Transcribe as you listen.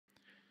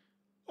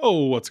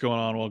Oh, what's going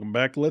on? Welcome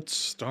back. Let's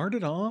start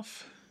it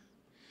off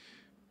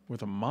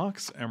with a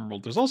Mox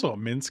Emerald. There's also a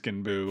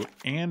Minskin Boo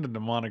and a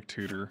Demonic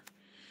Tutor.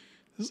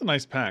 This is a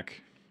nice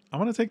pack. I'm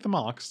going to take the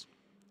Mox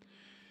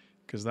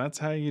because that's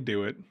how you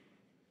do it.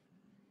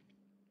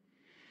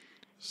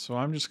 So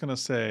I'm just going to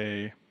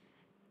say,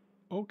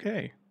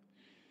 okay.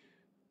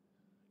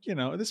 You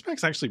know, this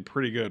pack's actually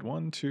pretty good.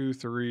 1, 2,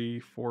 3,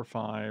 4,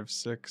 5,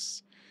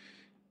 6,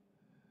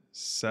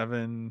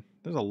 7.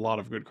 There's a lot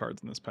of good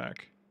cards in this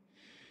pack.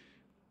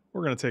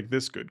 We're going to take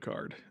this good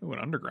card. Ooh, an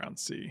Underground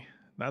Sea.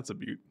 That's a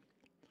beaut.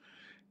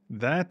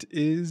 That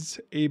is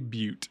a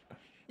beaut,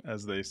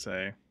 as they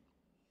say.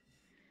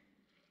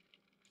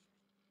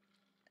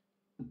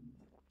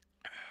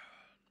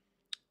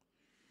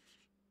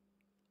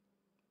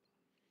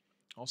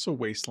 Also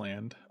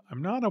Wasteland.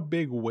 I'm not a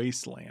big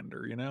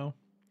Wastelander, you know?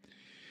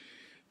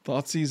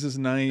 Thoughtseize is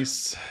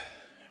nice.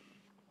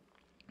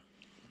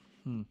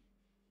 I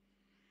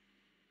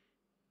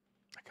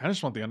kind of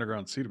just want the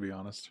Underground Sea, to be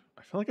honest.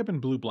 I feel like I've been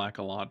blue-black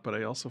a lot, but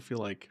I also feel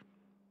like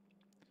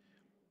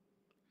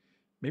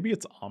maybe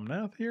it's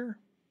Omnath here?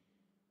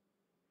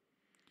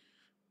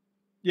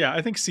 Yeah,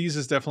 I think Seas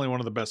is definitely one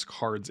of the best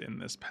cards in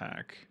this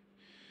pack.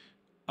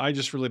 I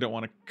just really don't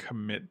want to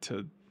commit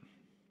to...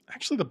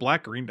 Actually, the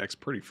black-green deck's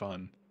pretty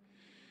fun.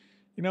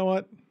 You know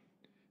what?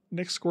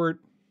 Nick Squirt,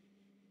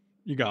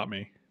 you got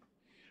me.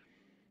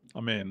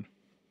 I'm in.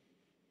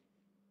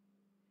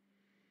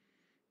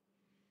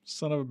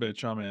 Son of a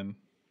bitch, I'm in.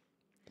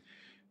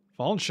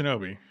 Fallen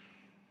Shinobi.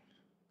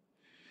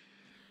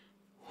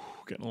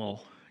 Getting a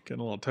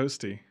little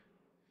toasty.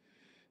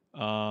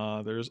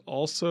 There's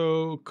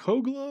also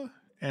Kogla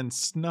and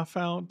Snuff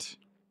Out.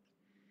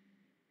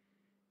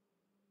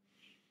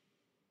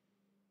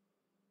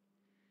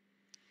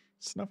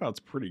 Snuff Out's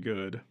pretty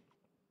good.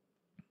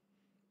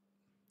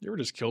 You ever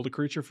just killed a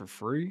creature for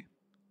free?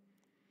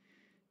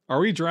 Are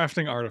we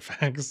drafting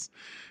artifacts?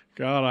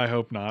 God, I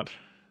hope not.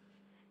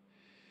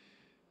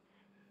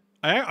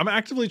 I'm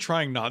actively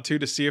trying not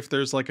to see if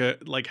there's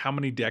like how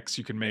many decks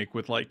you can make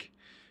with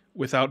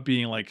without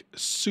being like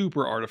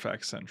super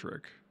artifact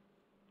centric.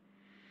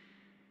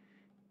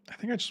 I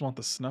think I just want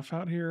the Snuff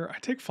Out here. I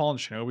take Fallen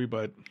Shinobi,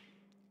 but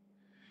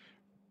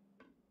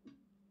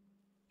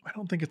I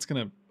don't think it's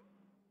gonna.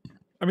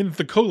 I mean,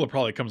 the Kogla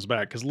probably comes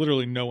back because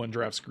literally no one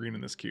drafts green in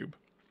this cube.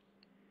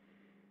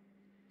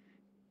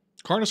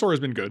 Carnosaur has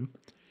been good.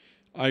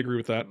 I agree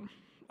with that.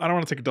 I don't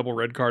want to take a double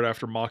red card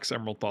after Mox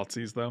Emerald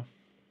Thoughtseize, though.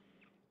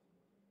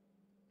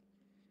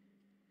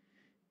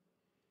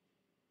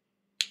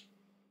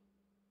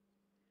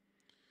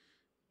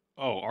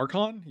 Oh,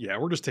 Archon? Yeah,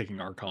 we're just taking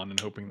Archon and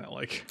hoping that,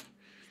 like,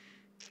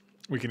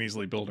 we can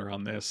easily build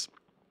around this.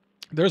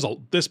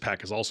 This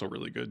pack is also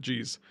really good.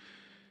 Jeez.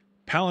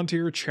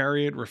 Palantir,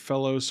 Chariot,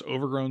 Raphelos,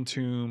 Overgrown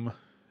Tomb,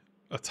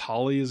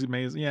 Atali is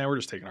amazing. Yeah, we're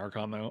just taking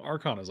Archon, though.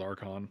 Archon is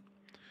Archon.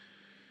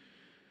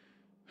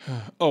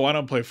 Oh, I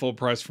don't play full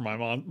price for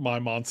my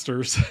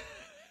monsters.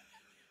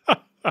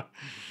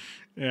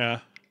 Yeah.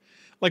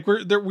 Like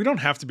we don't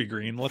have to be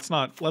green. Let's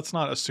not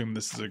assume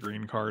this is a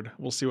green card.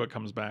 We'll see what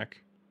comes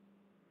back.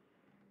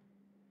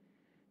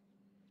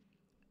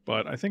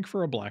 But I think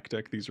for a black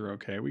deck, these are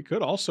okay. We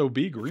could also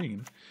be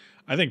green.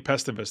 I think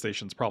Pest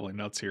Infestation's probably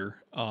nuts here.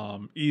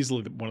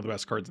 Easily one of the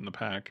best cards in the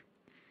pack.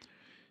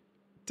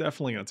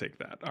 Definitely gonna take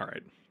that. All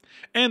right.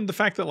 And the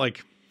fact that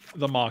like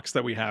the Mox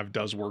that we have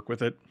does work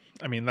with it.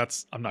 I mean,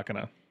 that's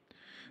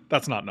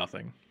not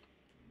nothing.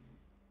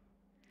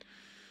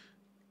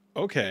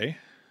 Okay.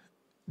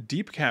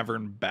 Deep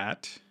Cavern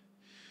Bat.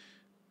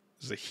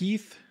 There's a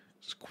Heath.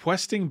 There's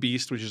Questing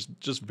Beast, which is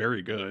just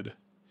very good.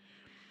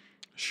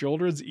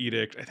 Shieldred's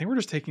Edict. I think we're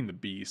just taking the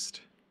Beast.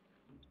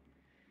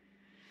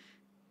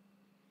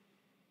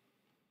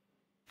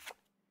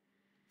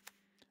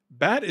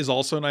 Bat is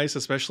also nice,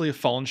 especially if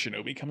Fallen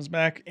Shinobi comes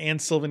back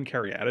and Sylvan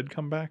Caryatid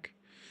come back.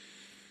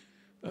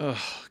 Ugh,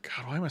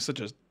 God, why am I such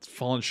a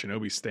Fallen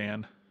Shinobi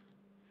stan?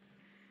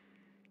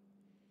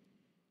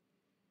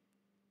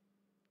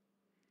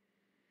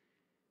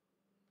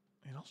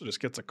 It also just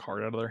gets a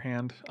card out of their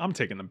hand. I'm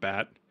taking the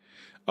Bat.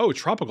 Oh,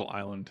 Tropical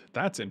Island.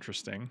 That's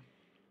interesting.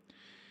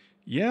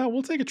 Yeah,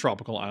 we'll take a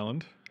Tropical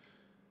Island.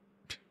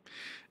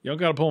 You don't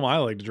gotta pull my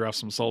leg to draft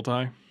some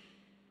Sultai.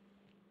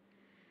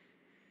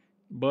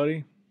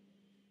 Buddy.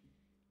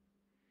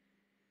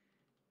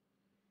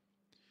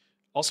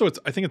 Also,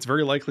 I think it's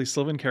very likely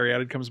Sylvan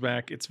Caryatid comes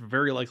back. It's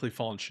very likely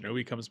Fallen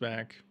Shinobi comes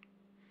back.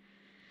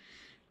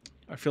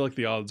 I feel like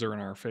the odds are in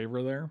our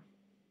favor there.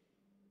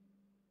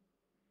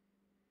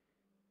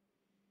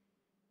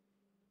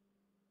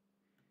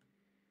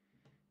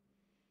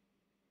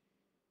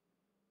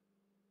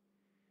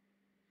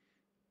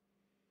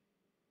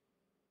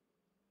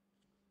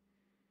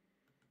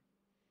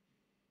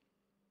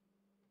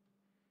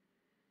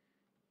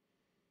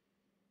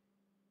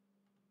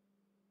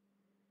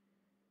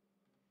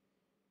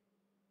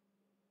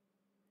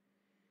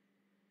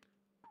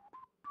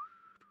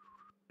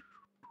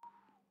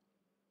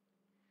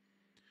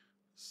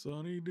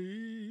 Sunny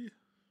D,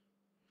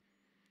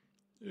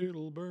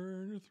 it'll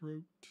burn your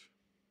throat.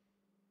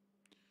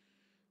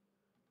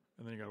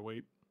 and then you gotta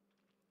wait.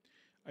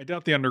 I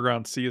doubt the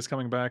Underground Sea is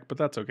coming back, but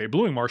that's okay.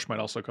 Blooming Marsh might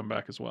also come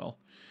back as well.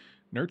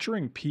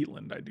 Nurturing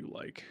Peatland I do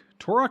like.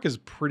 Torok is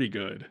pretty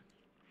good.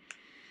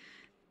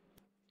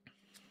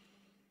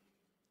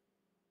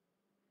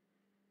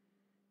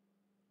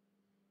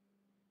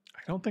 I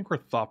don't think we're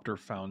Thopter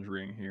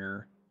Foundrying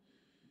here.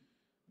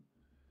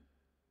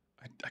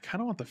 I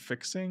kind of want the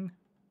fixing.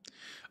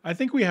 I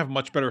think we have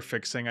much better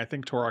fixing. I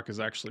think Torok is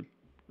actually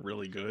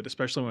really good,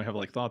 especially when we have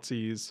like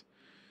Thoughtseize.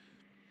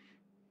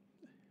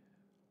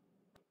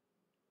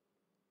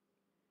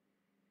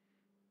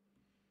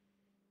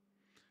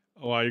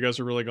 Oh wow, you guys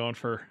are really going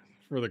for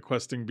the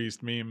questing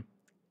beast meme.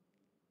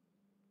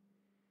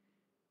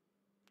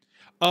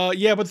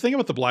 Yeah, but the thing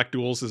about the black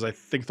duels is I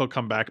think they'll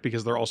come back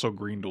because they're also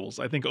green duels.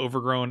 I think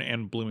Overgrown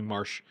and Blooming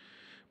Marsh.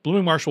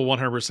 Blooming Marsh will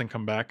 100%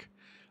 come back.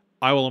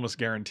 I will almost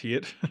guarantee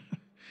it.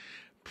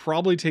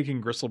 Probably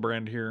taking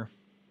Gristlebrand here.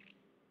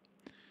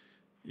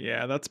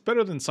 Yeah, that's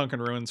better than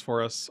Sunken Ruins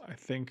for us. I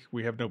think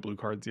we have no blue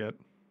cards yet.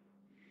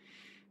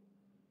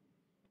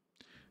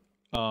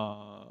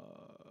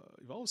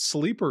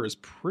 Sleeper is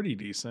pretty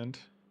decent.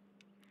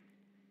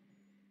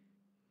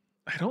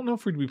 I don't know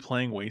if we'd be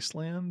playing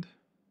Wasteland.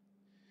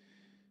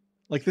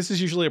 Like, this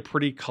is usually a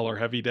pretty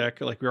color-heavy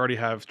deck. Like, we already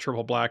have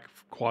triple black,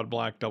 quad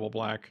black, double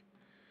black.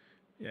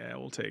 Yeah,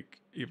 we'll take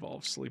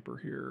Evolve Sleeper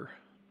here.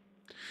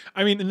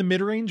 I mean, in the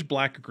mid-range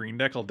black-green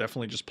deck, I'll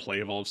definitely just play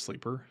Evolve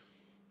Sleeper.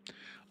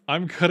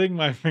 I'm cutting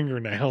my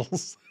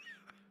fingernails.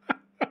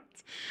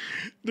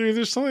 Dude,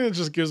 there's something that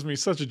just gives me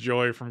such a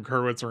joy from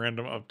Kerwit's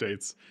random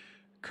updates.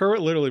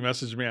 Kerwit literally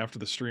messaged me after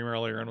the stream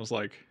earlier and was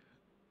like,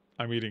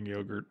 I'm eating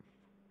yogurt.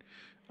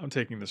 I'm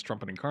taking this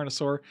Trumpeting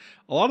Carnosaur.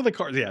 A lot of the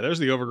cards, yeah, there's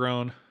the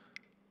Overgrown.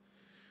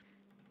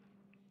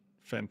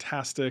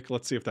 Fantastic.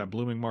 Let's see if that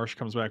Blooming Marsh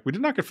comes back. We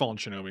did not get Fallen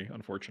Shinobi,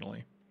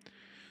 unfortunately.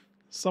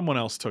 Someone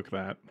else took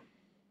that.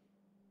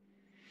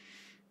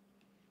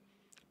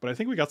 But I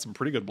think we got some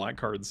pretty good black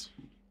cards.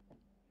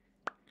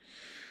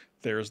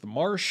 There's the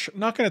Marsh.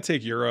 Not going to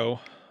take Euro.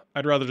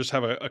 I'd rather just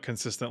have a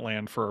consistent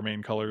land for our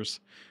main colors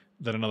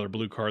than another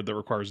blue card that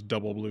requires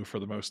double blue for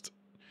the most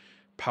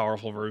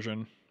powerful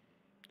version.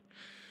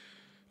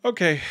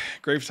 Okay,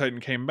 Grave Titan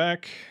came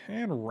back.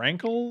 And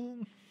Rankle.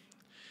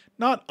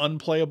 Not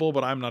unplayable,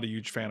 but I'm not a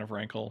huge fan of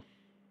Rankle.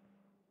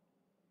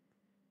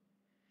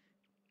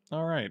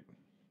 All right.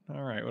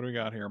 All right, what do we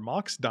got here?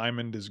 Mox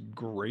Diamond is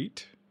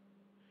great.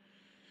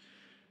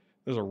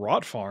 There's a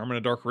Rot Farm and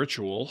a Dark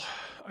Ritual.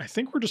 I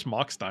think we're just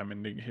Mox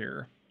Diamonding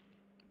here.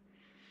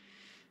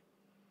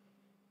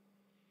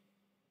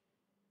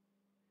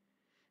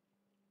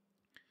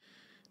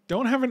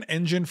 Don't have an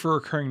engine for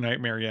Recurring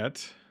Nightmare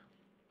yet.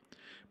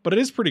 But it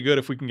is pretty good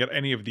if we can get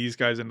any of these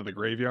guys into the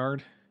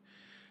graveyard.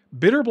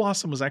 Bitter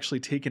Blossom was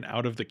actually taken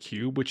out of the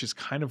cube, which is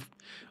kind of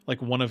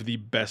like one of the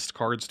best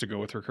cards to go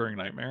with Recurring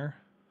Nightmare.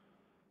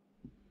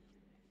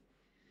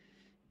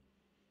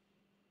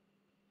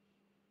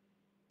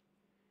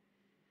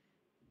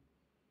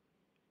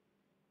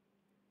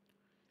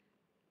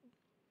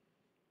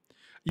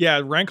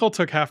 Yeah, Rankle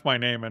took half my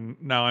name, and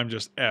now I'm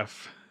just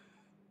F.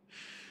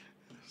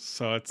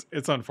 So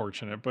it's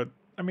unfortunate, but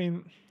I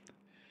mean,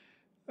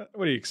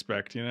 what do you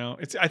expect? You know,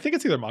 I think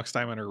it's either Mox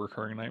Diamond or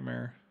Recurring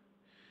Nightmare.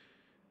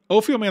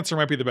 Ophiomancer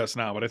might be the best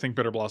now, but I think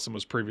Bitter Blossom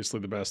was previously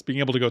the best. Being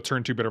able to go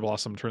turn 2 Bitter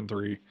Blossom, turn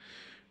 3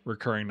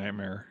 Recurring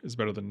Nightmare is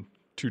better than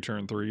 2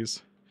 turn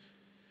 3s.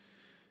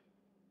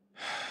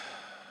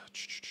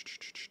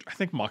 I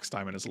think Mox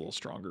Diamond is a little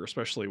stronger,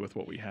 especially with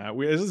what we have.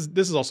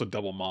 This is also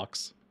double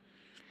Mox.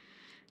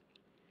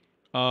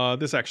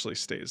 This actually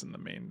stays in the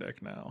main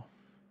deck now.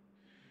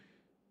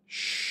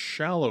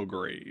 Shallow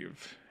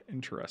Grave.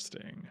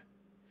 Interesting.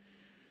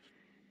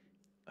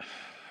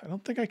 I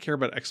don't think I care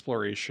about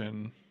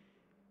Exploration.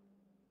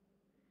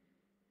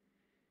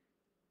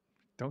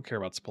 Don't care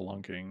about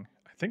Spelunking.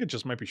 I think it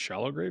just might be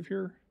Shallow Grave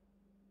here.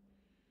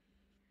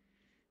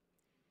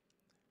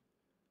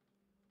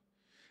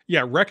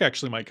 Yeah, Wreck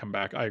actually might come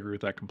back. I agree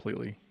with that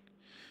completely.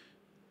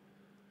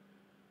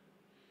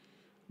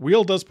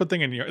 Wheel does put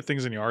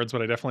things in yards,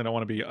 but I definitely don't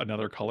want to be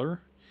another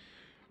color.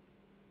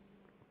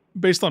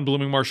 Based on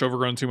Blooming Marsh,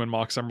 Overgrown Tomb, and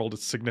Mox Emerald,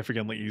 it's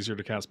significantly easier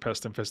to cast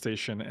Pest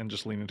Infestation and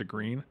just lean into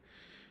green.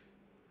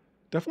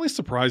 Definitely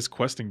surprised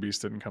Questing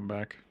Beast didn't come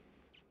back.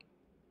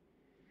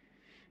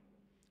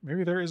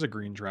 Maybe there is a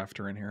green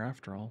drafter in here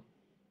after all.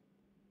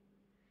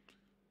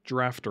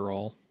 Drafter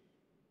all.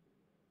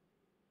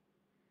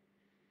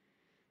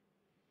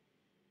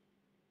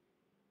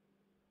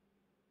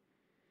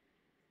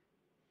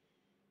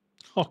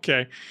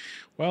 Okay.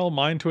 Well,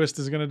 Mind Twist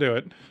is going to do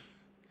it.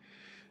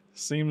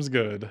 Seems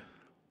good.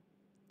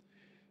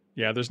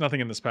 Yeah, there's nothing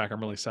in this pack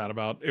I'm really sad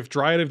about. If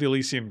Dryad of the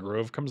Elysian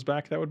Grove comes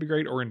back, that would be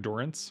great. Or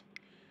Endurance.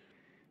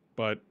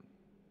 But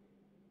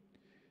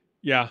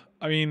yeah,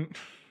 I mean,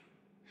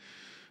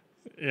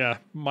 yeah,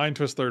 Mind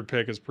Twist third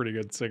pick is pretty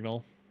good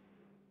signal.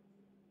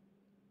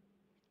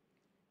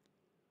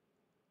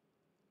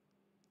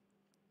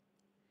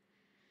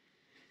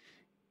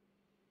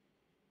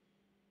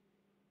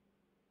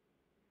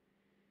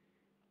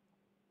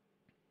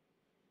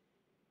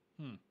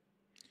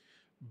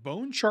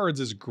 Bone Shards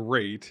is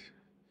great.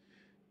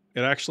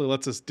 It actually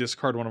lets us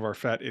discard one of our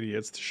fat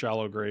idiots to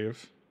Shallow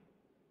Grave.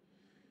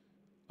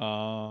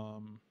 I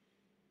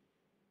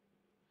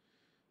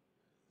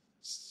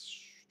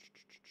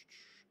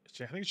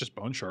think it's just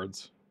Bone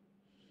Shards.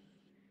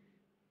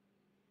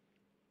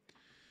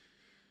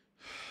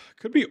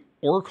 Could be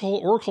Oracle.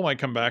 Oracle might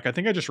come back. I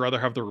think I'd just rather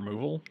have the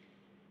removal.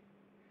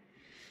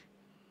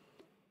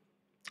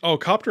 Oh,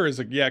 Copter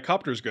is yeah,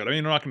 Copter's good. I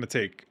mean, I'm not gonna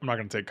take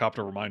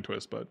Copter over Mind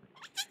Twist, but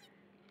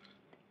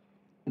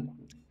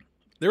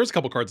there was a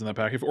couple cards in that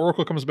pack. If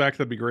Oracle comes back,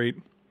 that'd be great.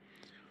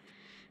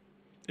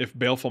 If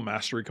Baleful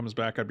Mastery comes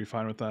back, I'd be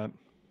fine with that.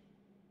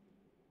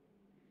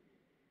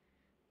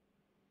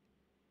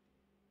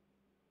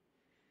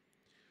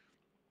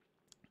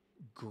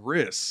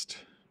 Grist.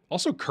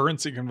 Also,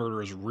 Currency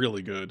Converter is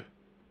really good.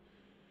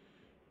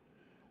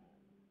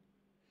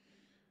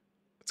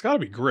 It's got to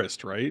be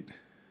Grist, right?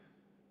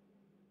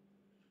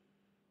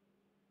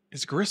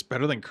 Is Grist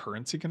better than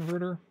Currency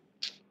Converter?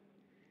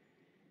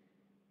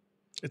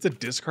 It's a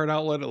discard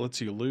outlet. It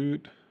lets you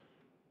loot.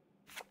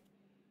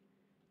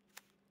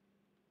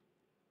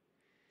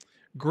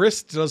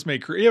 Grist does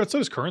make... Yeah, but so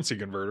does Currency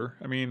Converter.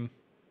 I mean,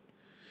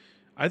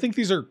 I think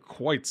these are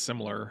quite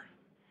similar.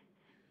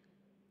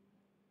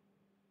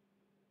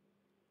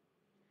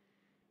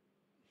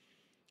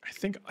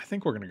 I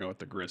think we're going to go with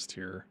the Grist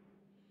here.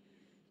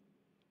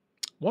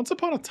 Once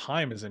Upon a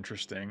Time is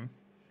interesting.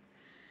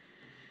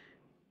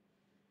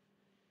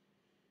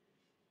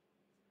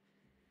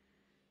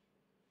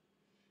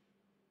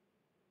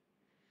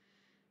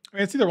 I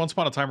mean, it's either Once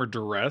Upon a Time or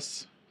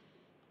Duress.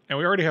 And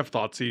we already have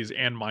Thoughtseize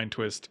and Mind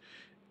Twist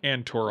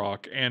and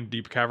Torok and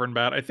Deep Cavern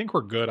Bat. I think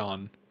we're good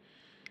on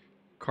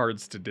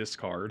cards to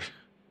discard.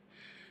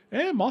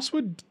 And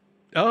Mosswood...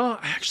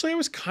 actually, I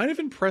was kind of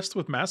impressed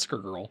with Massacre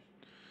Girl.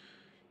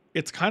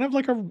 It's kind of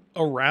like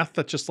a Wrath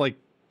that just, like,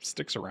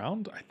 sticks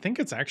around. I think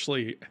it's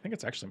actually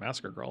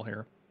Massacre Girl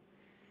here.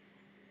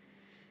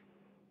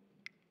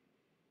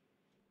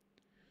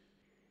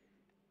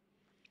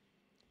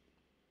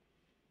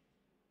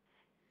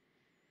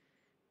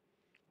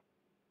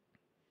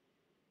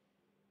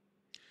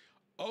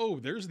 Oh,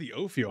 there's the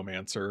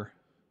Ophiomancer.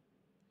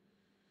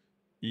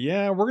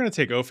 Yeah, we're going to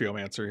take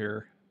Ophiomancer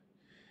here.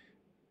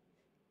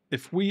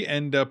 If we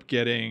end up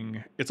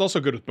getting... It's also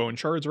good with Bone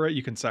Shards, right?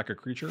 You can sack a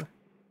creature.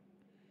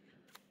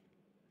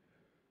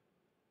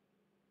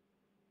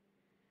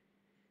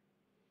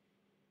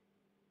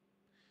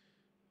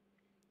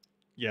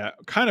 Yeah,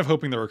 kind of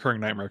hoping the Recurring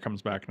Nightmare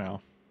comes back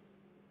now.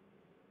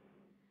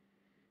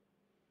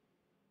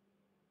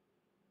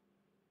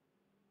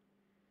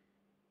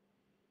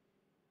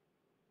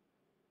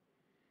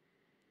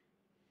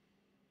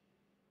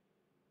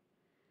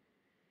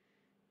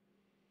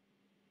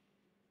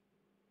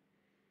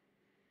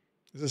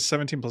 This is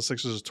 17 plus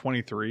 6 is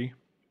 23.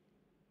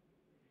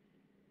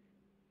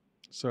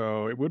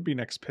 So it would be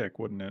next pick,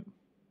 wouldn't it?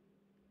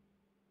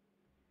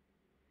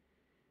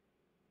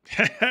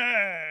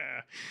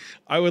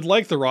 I would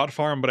like the Rot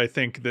Farm, but I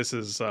think this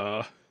is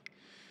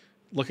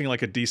looking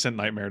like a decent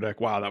Nightmare deck.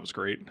 Wow, that was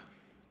great.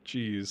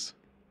 Jeez.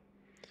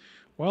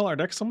 Well, our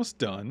deck's almost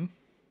done.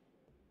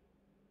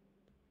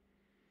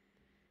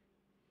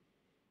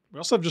 We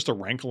also have just a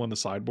Rankle in the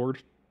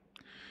sideboard.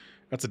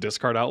 That's a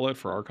discard outlet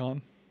for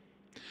Archon.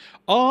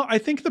 I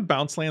think the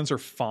bounce lands are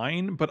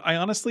fine, but I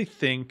honestly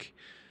think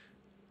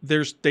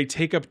they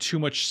take up too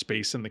much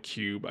space in the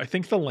cube. I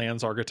think the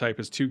lands archetype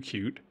is too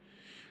cute.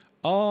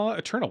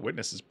 Eternal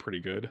Witness is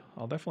pretty good.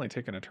 I'll definitely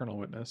take an Eternal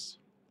Witness.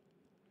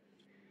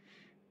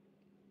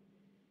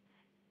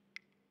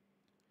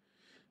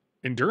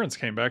 Endurance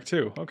came back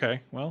too.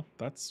 Okay, well,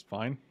 that's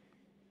fine.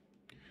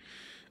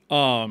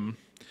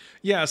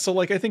 Yeah, so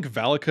like I think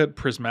Valakut,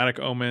 Prismatic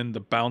Omen, the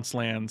bounce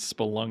lands,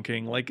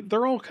 Spelunking, like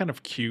they're all kind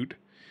of cute.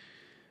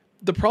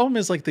 The problem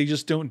is like they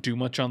just don't do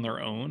much on their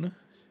own.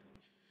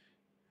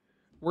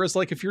 Whereas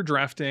like if you're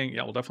drafting,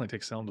 yeah, we'll definitely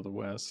take Sail into the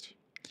West.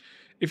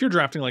 If you're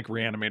drafting like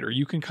Reanimator,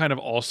 you can kind of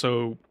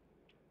also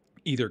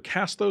either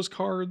cast those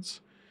cards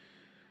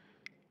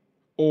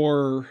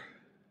or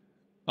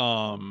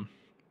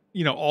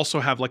you know, also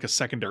have like a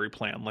secondary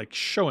plan like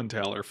Show and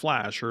Tell or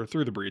Flash or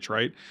Through the Breach,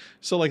 right?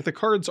 So like the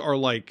cards are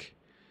like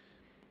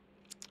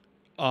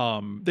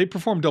they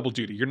perform double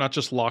duty. You're not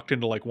just locked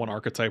into like one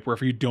archetype where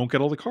if you don't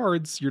get all the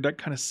cards, your deck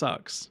kind of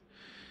sucks.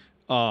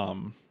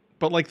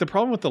 But like the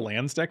problem with the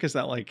lands deck is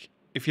that like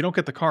if you don't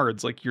get the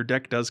cards, like your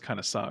deck does kind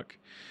of suck.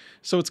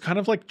 So it's kind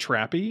of like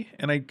trappy,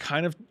 and I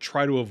kind of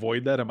try to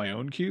avoid that in my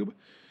own cube.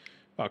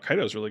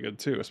 Kaido's really good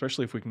too,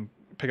 especially if we can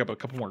pick up a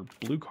couple more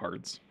blue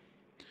cards.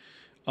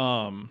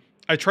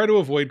 I try to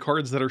avoid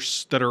cards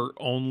that are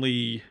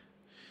only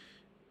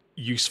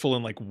useful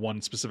in like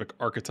one specific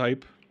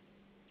archetype.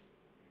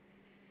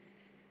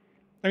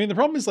 I mean, the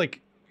problem is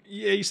like,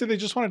 yeah, you said they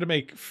just wanted to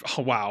make...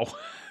 Oh, wow.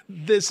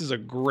 This is a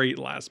great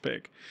last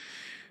pick.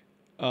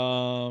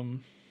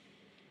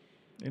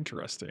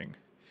 Interesting.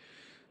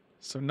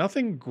 So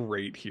nothing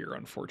great here,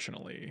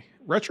 unfortunately.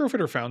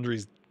 Retrofitter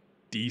Foundry's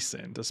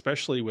decent,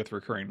 especially with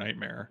Recurring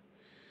Nightmare.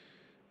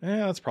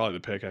 Yeah, that's probably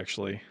the pick,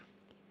 actually.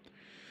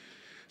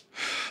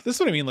 This is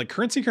what I mean. Like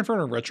Currency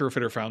Confirmed and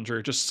Retrofitter Foundry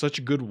are just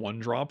such good one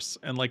drops,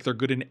 and like they're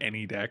good in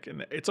any deck,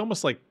 and it's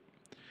almost like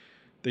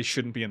they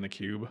shouldn't be in the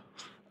cube.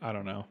 I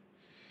don't know.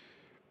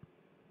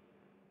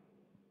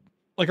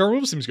 Like our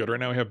removal seems good right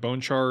now. We have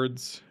Bone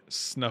Shards,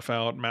 Snuff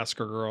Out,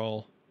 Massacre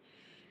Girl.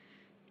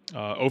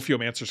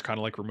 Ophiomancer's kind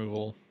of like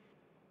removal.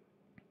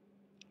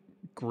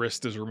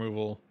 Grist is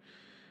removal.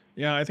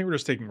 Yeah, I think we're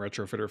just taking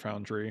Retrofitter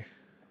Foundry.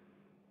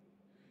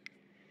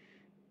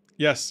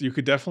 Yes, you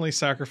could definitely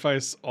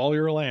sacrifice all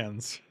your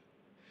lands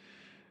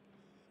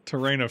to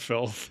Rain of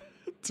Filth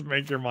to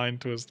make your Mind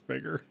Twist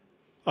bigger.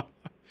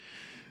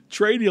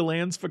 Trade your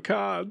lands for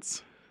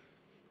cards.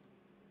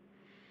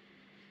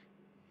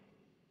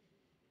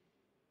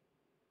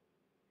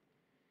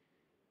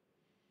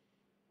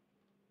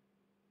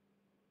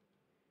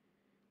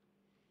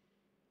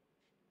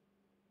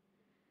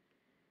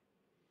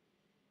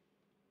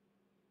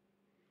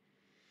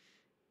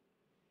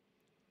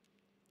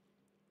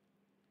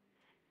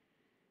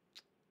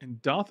 And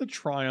Dotha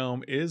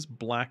Triome is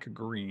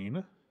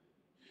black-green.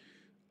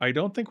 I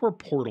don't think we're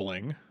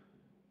portaling.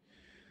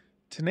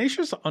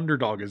 Tenacious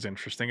Underdog is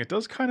interesting. It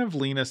does kind of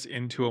lean us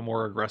into a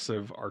more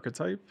aggressive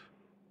archetype.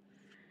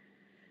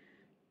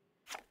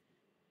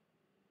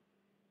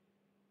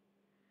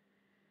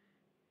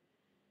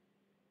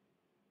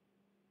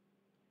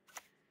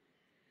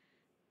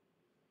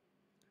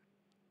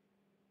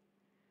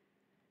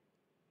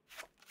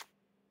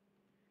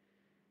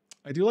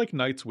 I do like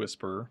Knight's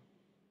Whisper.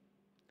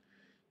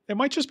 It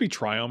might just be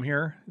Triome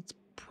here. It's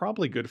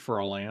probably good for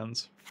our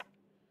lands.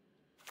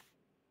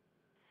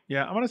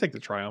 Yeah, I'm going to take the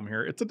Triome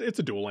here. It's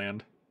a dual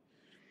land.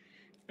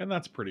 And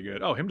that's pretty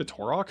good. Oh, him to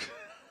Torok?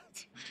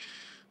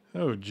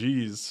 Oh,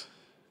 jeez.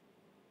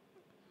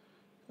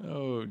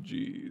 Oh,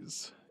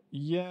 jeez.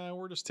 Yeah,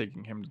 we're just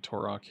taking him to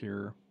Torok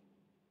here.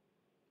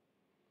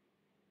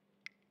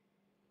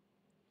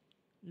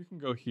 You can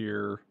go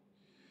here.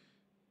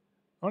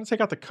 I want to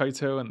take out the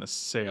Kaito and the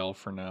Sail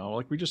for now.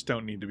 Like, we just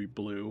don't need to be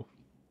blue.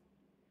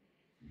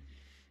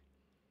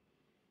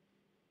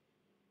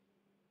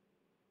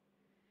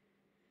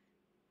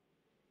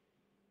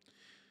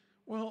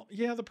 Well,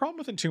 yeah, the problem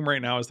with Entomb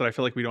right now is that I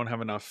feel like we don't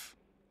have enough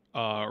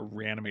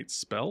reanimate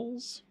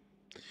spells.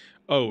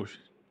 Oh,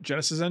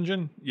 Genesis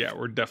Engine? Yeah,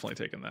 we're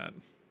definitely taking that.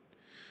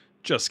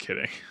 Just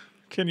kidding.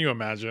 Can you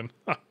imagine?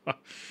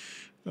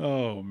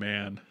 Oh,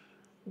 man.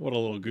 What a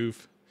little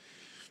goof.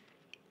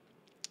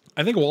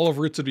 I think Wall of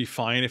Roots would be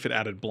fine if it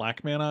added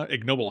black mana.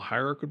 Ignoble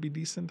Hierarch would be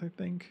decent, I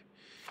think.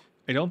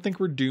 I don't think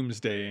we're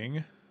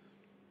doomsdaying.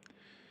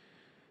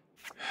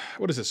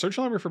 What is it? Search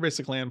a library for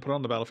basic land, put it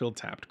on the battlefield,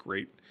 tapped.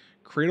 Great.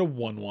 Create a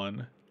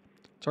 1/1.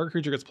 Target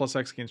creature gets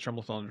 +X against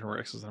Tremble Thunder, or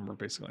X is the number of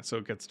basic land. So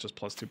it gets just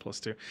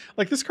 +2/+2.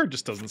 Like, this card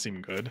just doesn't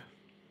seem good.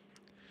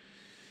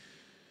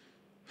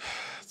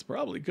 It's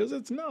probably because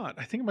it's not.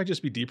 I think it might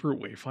just be Deeproot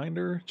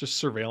Wayfinder,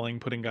 just surveilling,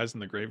 putting guys in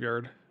the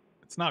graveyard.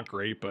 It's not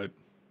great, but...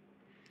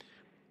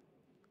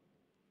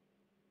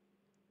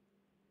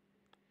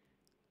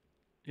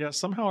 yeah,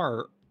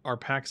 somehow our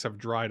packs have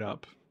dried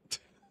up.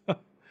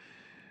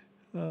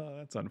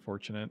 That's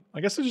unfortunate.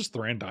 I guess it's just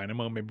Thran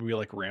Dynamo. Maybe we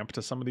like ramp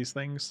to some of these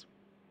things.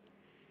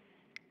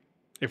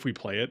 If we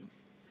play it.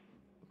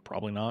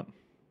 Probably not.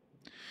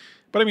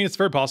 But I mean, it's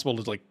very possible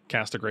to like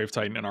cast a Grave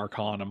Titan, an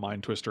Archon, a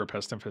Mind Twister, a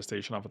Pest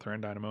Infestation off of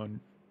Thran Dynamo and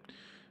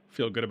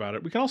feel good about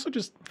it. We can also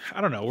just, I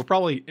don't know, we're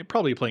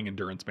probably playing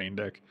Endurance main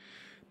deck.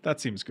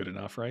 That seems good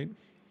enough, right?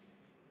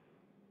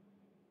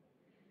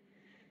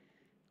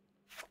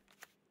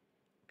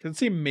 Can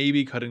see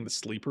maybe cutting the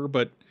Sleeper,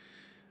 but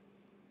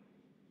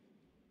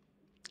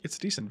it's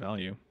decent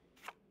value.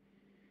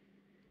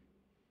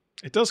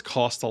 It does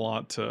cost a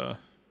lot to...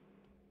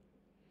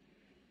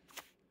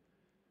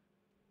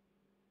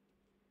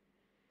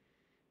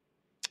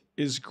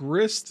 Is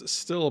Grist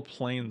still a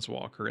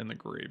Planeswalker in the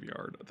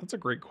graveyard? That's a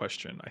great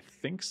question. I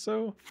think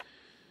so.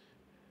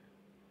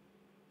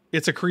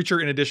 It's a creature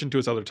in addition to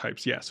its other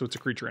types. Yeah, so it's a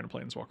creature and a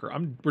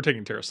Planeswalker. We're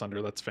taking Terra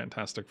Sunder. That's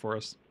fantastic for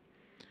us.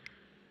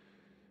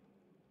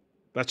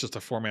 That's just a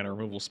 4-mana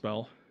removal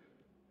spell.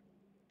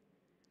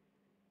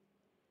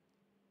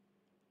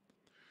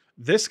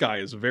 This guy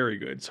is very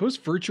good. So is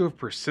Virtue of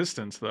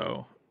Persistence,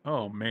 though.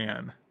 Oh,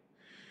 man.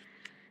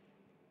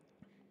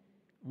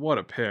 What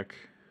a pick.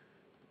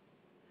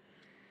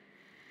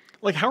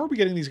 Like, how are we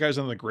getting these guys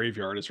in the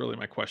graveyard is really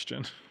my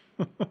question.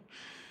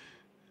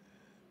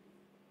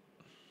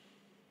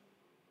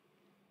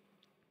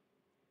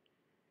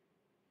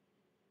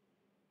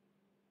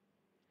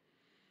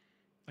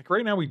 Like,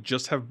 right now we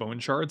just have Bone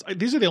Shards.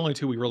 These are the only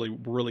two we're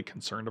really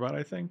concerned about,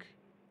 I think.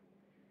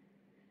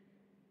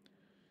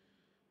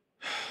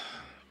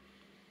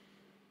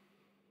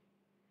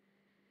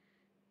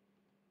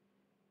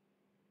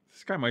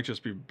 This guy might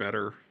just be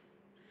better.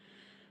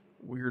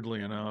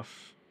 Weirdly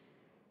enough.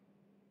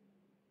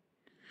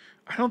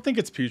 I don't think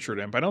it's Putrid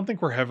Imp. I don't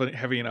think we're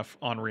heavy enough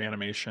on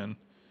reanimation.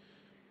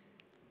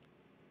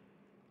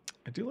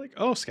 I do like...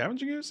 oh,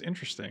 Scavenging Ooze?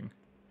 Interesting.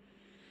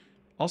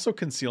 Also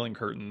Concealing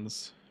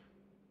Curtains.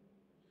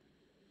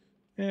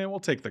 Yeah, we'll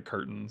take the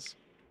Curtains.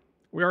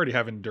 We already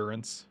have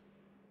Endurance.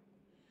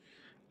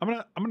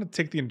 I'm gonna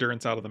take the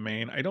endurance out of the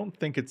main. I don't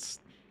think it's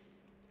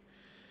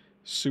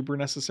super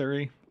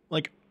necessary.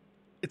 Like,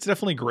 it's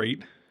definitely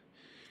great.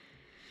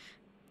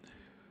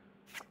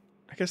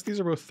 I guess these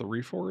are both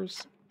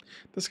 3/4s.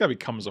 This guy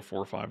becomes a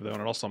 4/5 though, and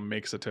it also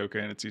makes a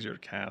token and it's easier to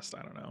cast.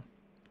 I don't know.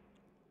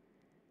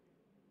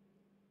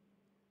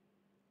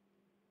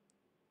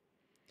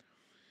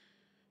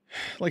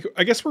 Like,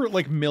 I guess we're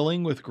like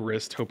milling with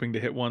Grist, hoping to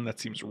hit one. That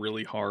seems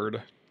really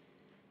hard.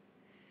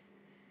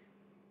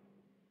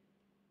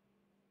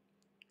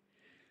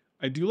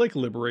 I do like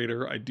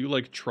Liberator. I do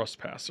like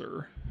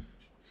Trespasser.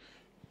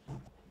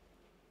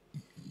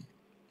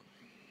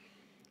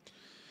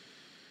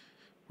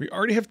 We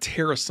already have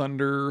Tear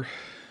Asunder.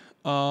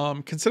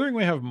 Considering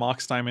we have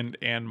Mox Diamond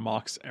and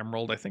Mox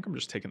Emerald, I think I'm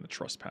just taking the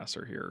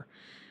Trespasser here.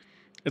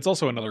 It's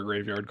also another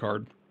graveyard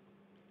card.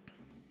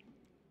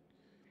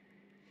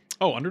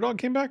 Oh, Underdog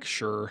came back?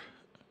 Sure.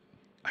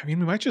 I mean,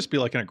 we might just be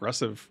like an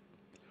aggressive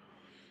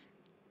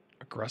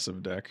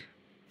deck.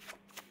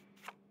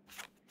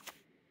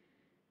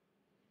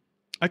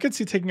 I could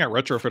see taking out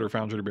Retrofitter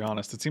Foundry, to be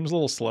honest. It seems a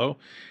little slow,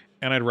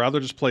 and I'd rather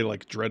just play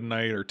like Dread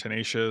Knight or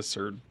Tenacious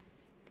or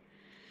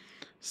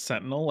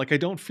Sentinel. Like, I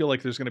don't feel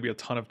like there's going to be a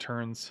ton of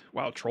turns.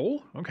 Wow,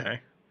 Troll? Okay.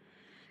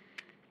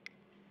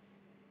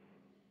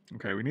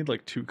 Okay, we need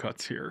like 2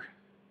 cuts here.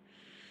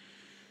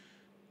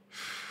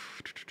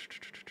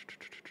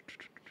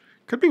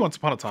 Could be Once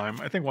Upon a Time.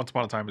 I think Once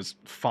Upon a Time is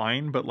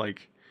fine, but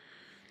like,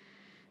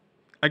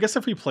 I guess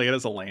if we play it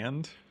as a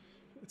land,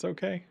 it's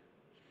okay.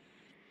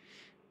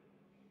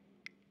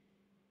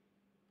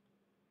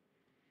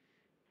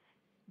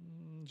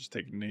 Just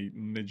take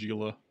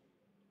Nagila.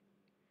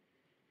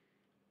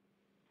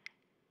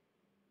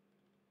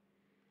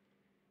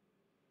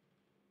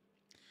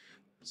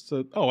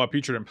 So, oh,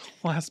 Putrid Imp.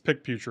 Last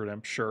pick Putrid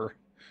Imp, sure.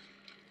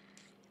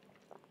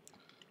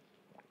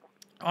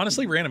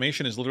 Honestly,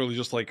 Reanimation is literally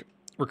just like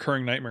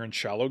Recurring Nightmare and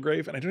Shallow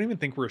Grave, and I don't even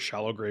think we're a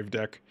Shallow Grave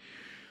deck.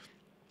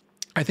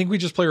 I think we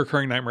just play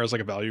Recurring Nightmare as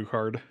like a value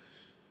card.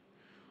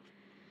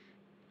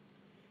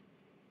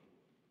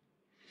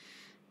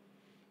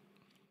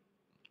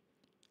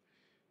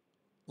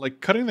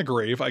 Like, Cutting the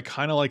Grave, I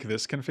kind of like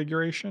this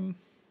configuration.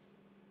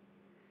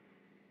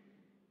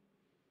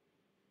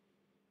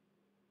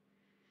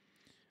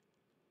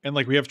 And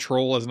like, we have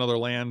Troll as another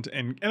land,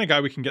 and a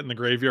guy we can get in the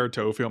graveyard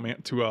to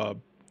Ophiel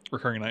to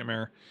Recurring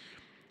Nightmare.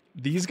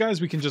 These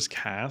guys we can just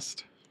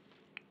cast.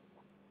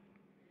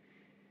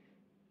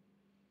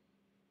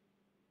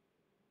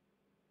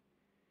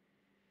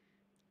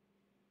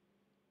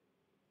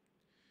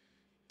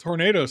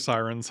 Tornado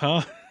Sirens,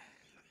 huh?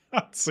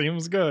 That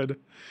seems good.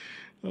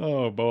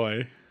 Oh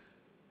boy.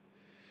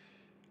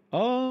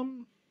 All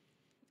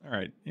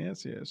right.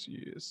 Yes.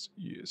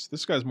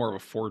 This guy's more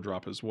of a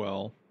 4-drop as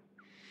well.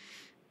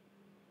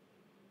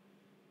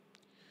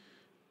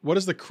 What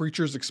does the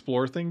Creatures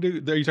Explore thing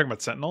do? Are you talking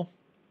about Sentinel?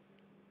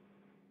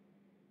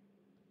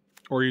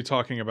 Or are you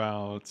talking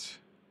about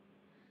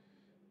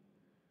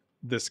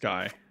this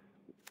guy?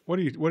 What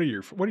are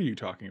you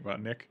talking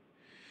about, Nick?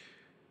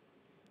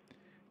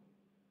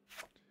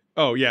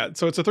 Oh yeah,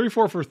 so it's a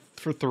 3/4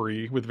 for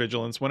 3 with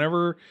Vigilance.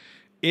 Whenever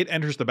it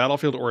enters the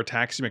battlefield or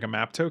attacks, you make a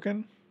map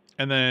token,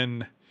 and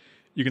then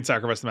you can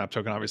sacrifice the map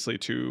token, obviously,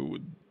 to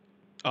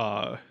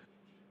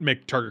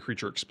make target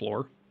creature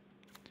explore.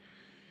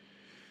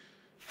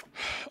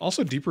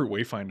 Also, Deeproot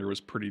Wayfinder was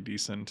pretty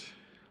decent.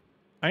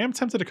 I am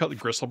tempted to cut the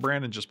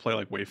Gristlebrand and just play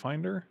like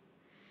Wayfinder.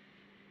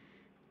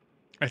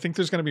 I think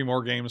there's going to be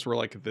more games where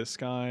like this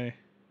guy...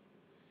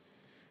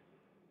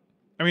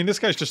 I mean, this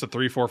guy's just a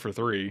 3/4 for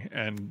 3,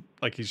 and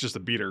like he's just a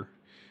beater.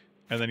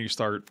 And then you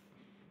start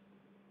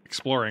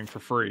exploring for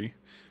free,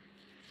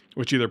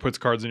 which either puts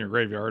cards in your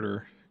graveyard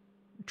or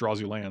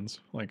draws you lands.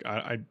 Like,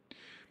 I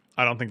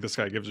don't think this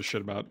guy gives a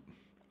shit about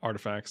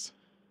artifacts.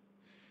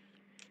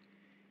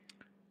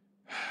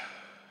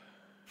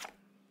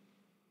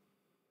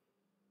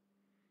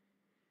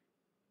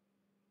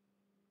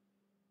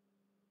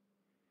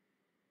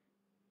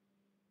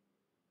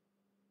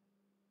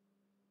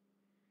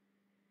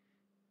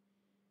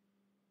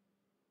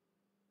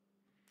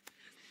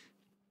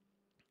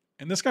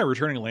 And this guy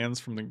returning lands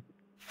from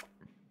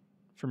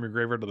your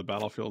graveyard to the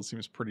battlefield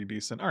seems pretty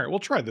decent. All right, we'll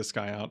try this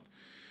guy out,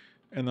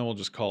 and then we'll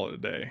just call it a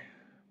day.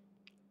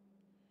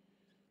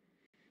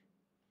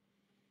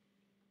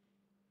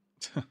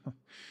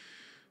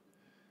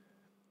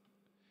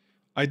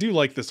 I do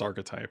like this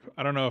archetype.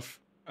 I don't know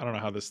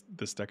how this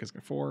deck is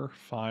going. 4,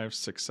 5,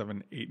 6,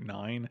 7, 8,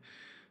 9,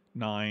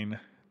 9,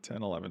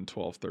 10, 11,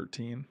 12,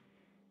 13.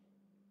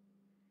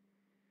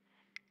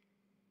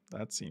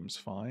 That seems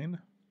fine.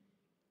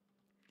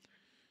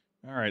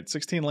 All right,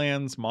 16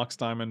 lands, Mox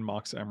Diamond,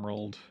 Mox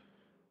Emerald.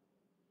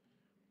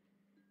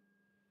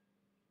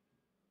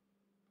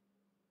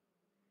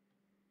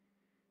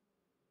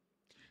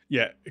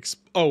 Yeah.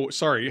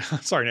 Sorry.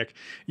 Sorry, Nick.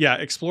 Yeah,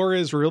 Explore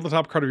is reveal the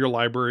top card of your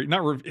library.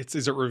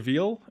 Is it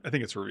reveal? I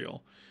think it's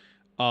reveal.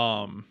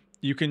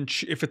 You can,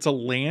 if it's a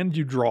land,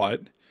 you draw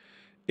it.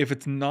 If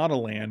it's not a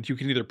land, you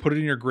can either put it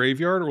in your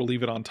graveyard or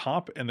leave it on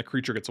top, and the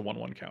creature gets a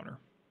 1/1 counter.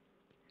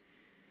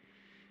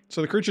 So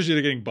the creature's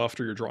either getting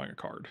buffed or you're drawing a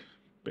card,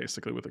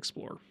 basically, with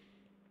Explore.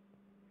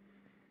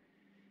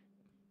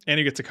 And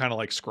you get to kind of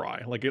like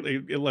scry. Like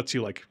it lets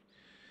you like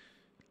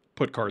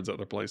put cards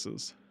other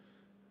places.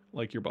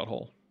 Like your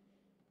butthole.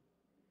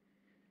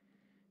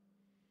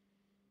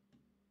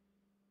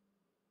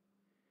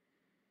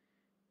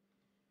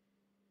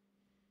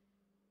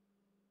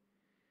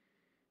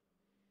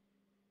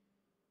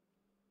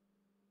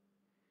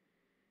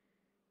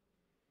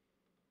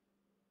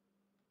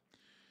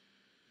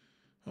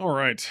 All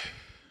right.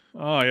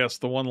 Ah, yes,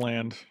 the one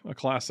land. A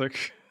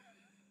classic.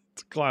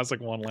 It's a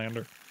classic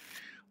one-lander.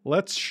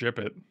 Let's ship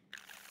it.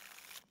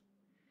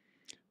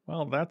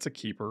 Well, that's a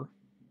keeper.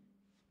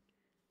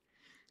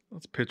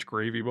 Let's pitch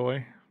Gravy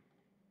Boy.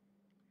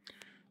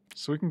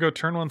 So we can go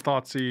turn one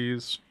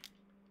Thoughtseize.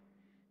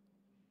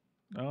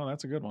 Oh,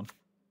 that's a good one.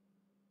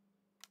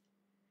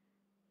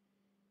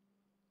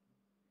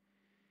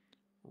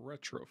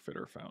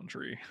 Retrofitter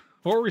Foundry.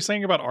 What were we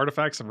saying about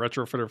artifacts and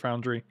Retrofitter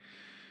Foundry?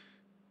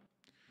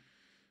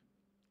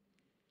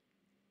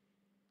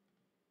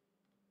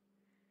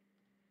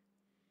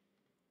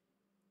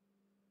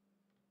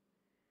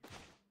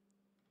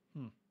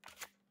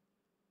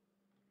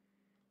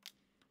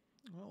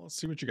 Well, let's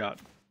see what you got.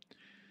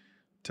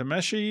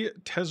 Tameshi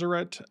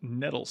Tezzeret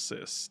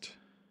Nettlecyst.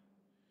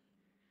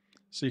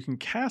 So you can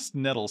cast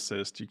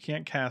Nettlecyst. You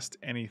can't cast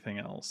anything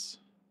else.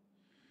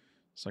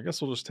 So I guess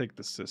we'll just take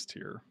the cyst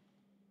here.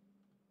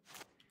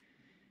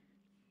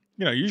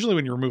 You know, usually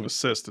when you remove a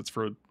cyst, it's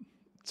good.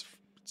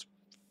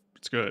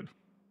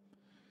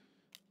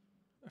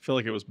 I feel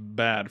like it was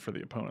bad for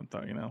the opponent,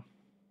 though, you know?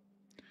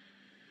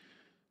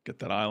 Get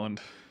that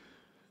island.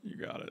 You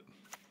got it.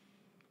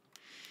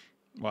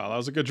 Wow, that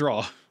was a good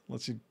draw.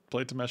 Let's you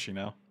play Tameshi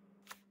now.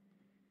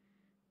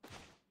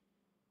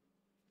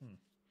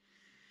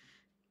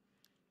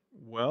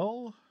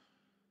 Well...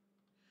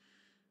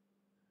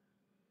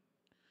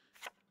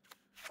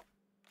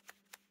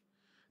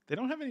 They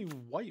don't have any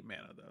white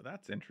mana, though.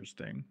 That's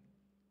interesting.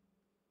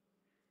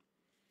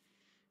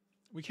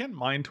 We can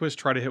Mind Twist,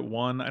 try to hit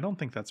one. I don't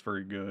think that's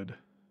very good.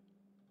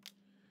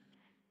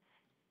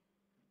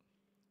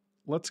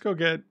 Let's go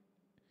get...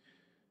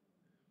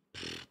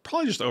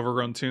 Probably just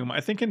Overgrown Tomb.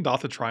 I think in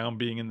Dotha Triumph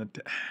being in the...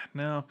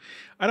 No,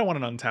 I don't want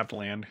an untapped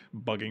land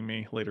bugging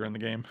me later in the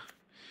game.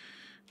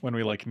 When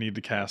we, like, need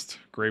to cast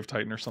Grave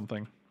Titan or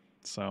something.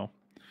 So,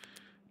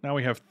 now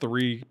we have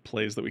 3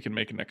 plays that we can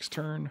make next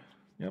turn.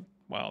 Yep.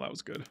 Wow, that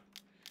was good.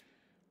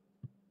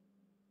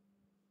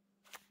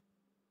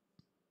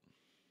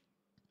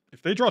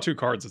 If they draw 2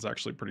 cards, it's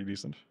actually pretty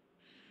decent.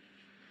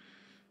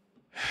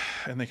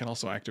 And they can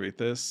also activate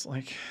this.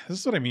 Like, this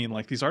is what I mean.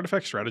 Like, these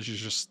artifact strategies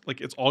just,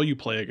 like, it's all you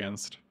play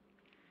against.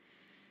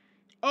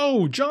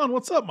 Oh, John,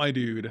 what's up, my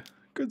dude?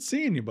 Good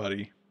seeing you,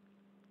 buddy.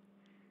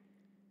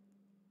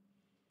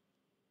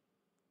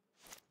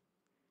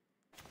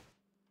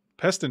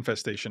 Pest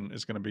Infestation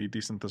is going to be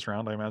decent this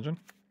round, I imagine.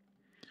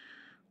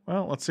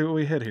 Well, let's see what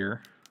we hit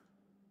here.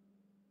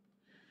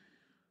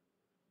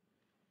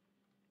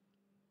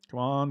 Come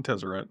on,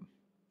 Tezzeret.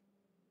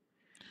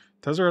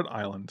 Tezzeret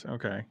Island.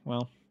 Okay,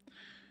 well.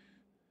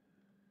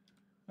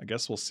 I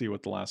guess we'll see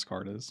what the last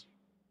card is.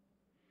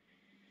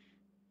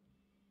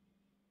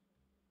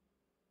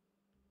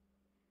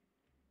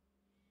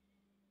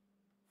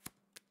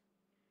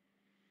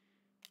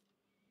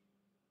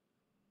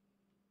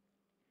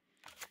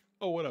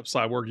 Oh, what up,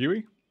 Cyborg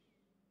Yui?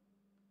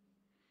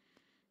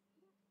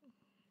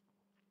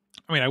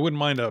 I mean, I wouldn't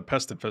mind a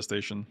Pest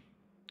Infestation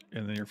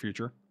in the near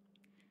future.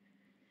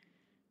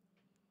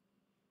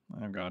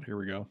 Oh, God, here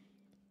we go.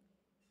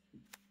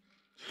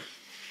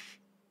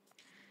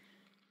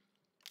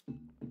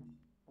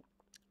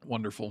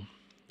 Wonderful.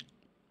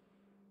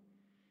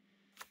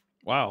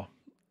 Wow.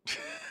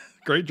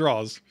 Great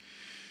draws.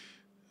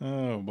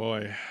 Oh,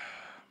 boy.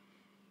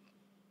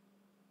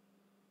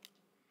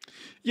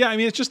 Yeah, I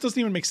mean, it just doesn't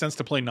even make sense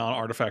to play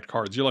non-artifact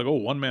cards. You're like, oh,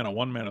 1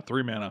 mana,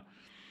 3 mana.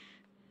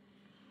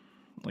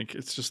 Like,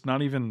 it's just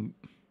not even...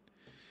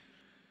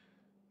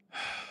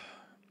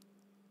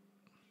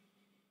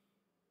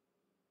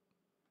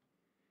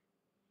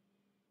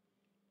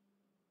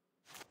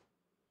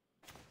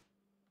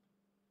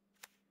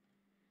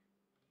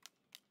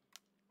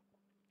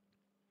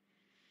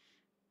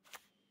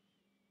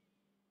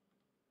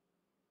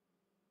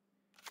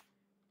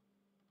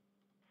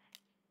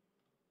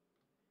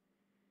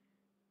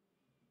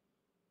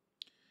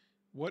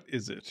 What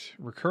is it?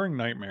 Recurring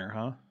Nightmare,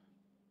 huh?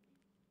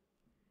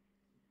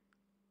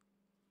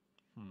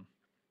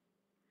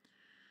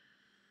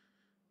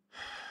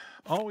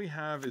 All we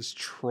have is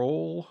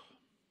Troll.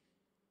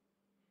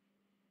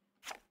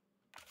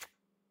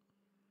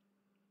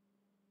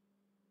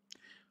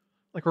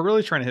 Like, we're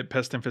really trying to hit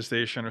Pest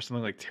Infestation or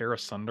something like Terra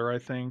Sunder, I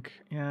think.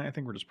 Yeah, I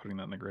think we're just putting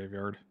that in the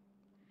graveyard.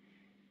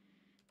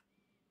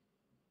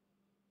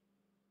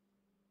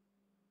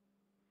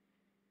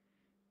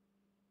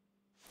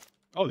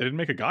 Oh, they didn't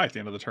make a guy at the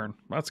end of the turn.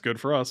 That's good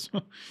for us.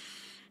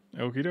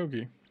 Okie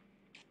dokie.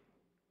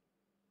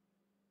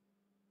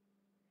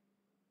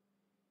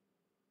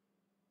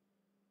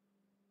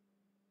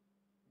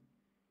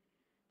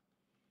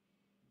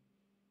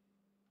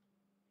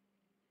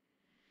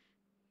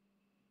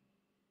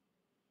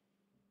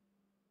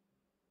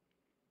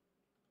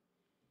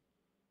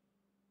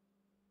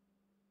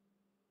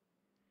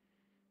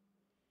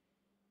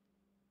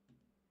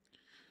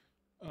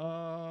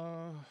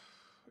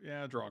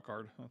 Yeah, draw a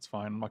card. That's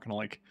fine. I'm not gonna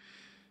like.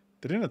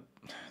 They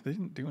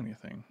didn't do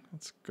anything.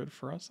 That's good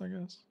for us, I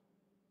guess.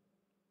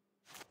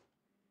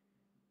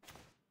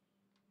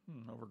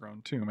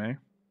 Overgrown tomb, eh?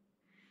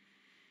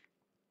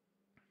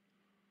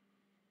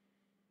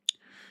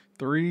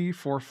 3,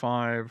 4,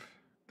 5.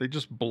 They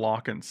just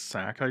block and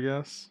sack, I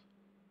guess.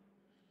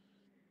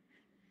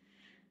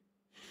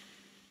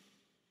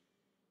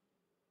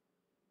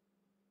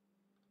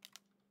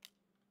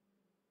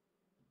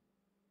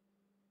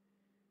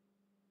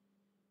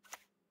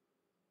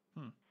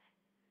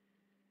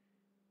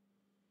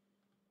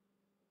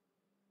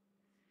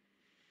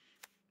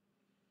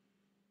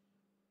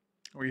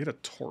 We hit a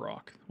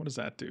Torok. What does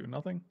that do?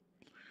 Nothing?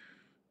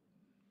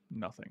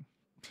 Nothing.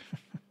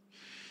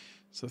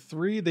 So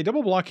 3. They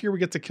double block here. We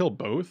get to kill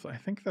both. I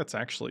think that's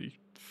actually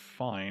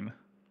fine.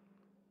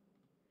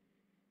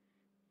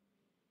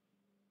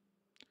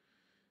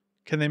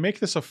 Can they make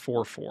this a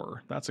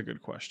 4/4? That's a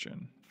good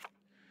question.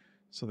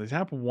 So they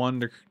tap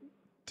 1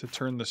 to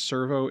turn the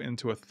servo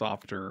into a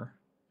Thopter.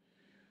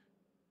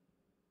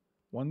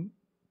 1,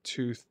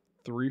 2,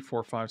 3,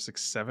 4, 5,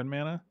 6, 7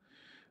 mana.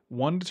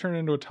 1 to turn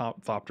into a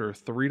top Thopter,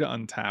 3 to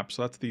untap.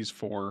 So that's these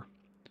 4.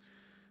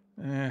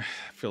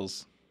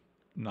 Feels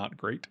not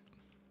great.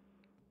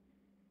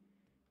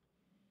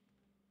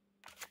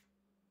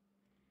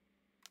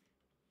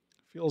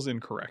 Feels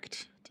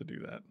incorrect to do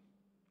that.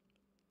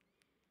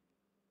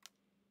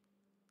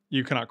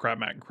 You cannot crack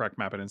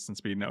map at instant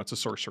speed. No, it's a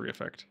sorcery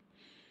effect.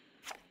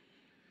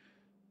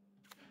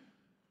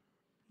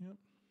 Yep.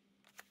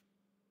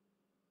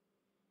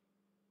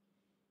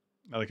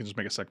 Now they can just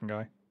make a second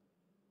guy.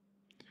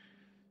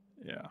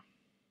 Yeah.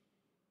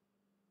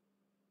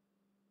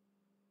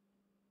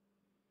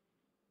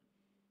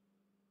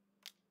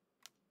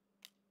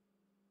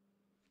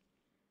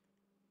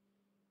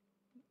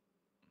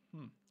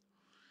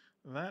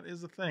 That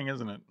is a thing,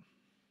 isn't it?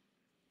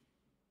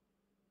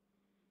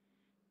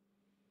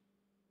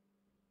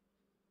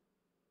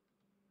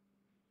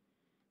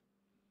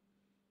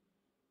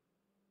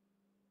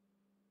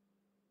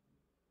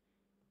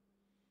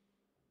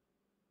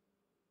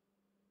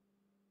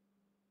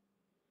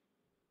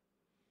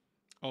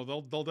 Oh,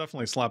 they'll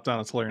definitely slap down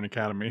a Tolarian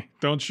Academy.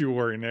 Don't you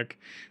worry, Nick.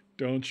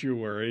 Don't you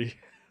worry.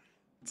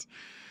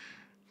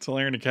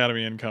 Tolarian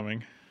Academy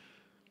incoming.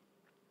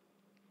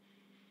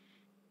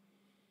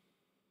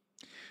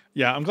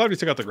 Yeah, I'm glad we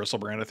took out the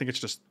Gristlebrand. I think it's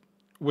just,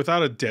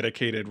 without a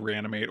dedicated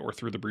reanimate or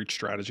through the breach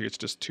strategy, it's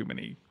just too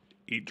many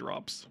 8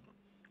 drops.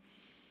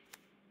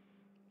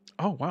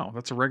 Oh, wow,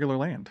 that's a regular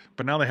land.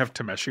 But now they have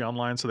Tameshi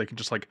online, so they can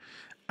just like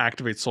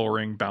activate Soul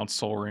Ring, bounce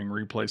Soul Ring,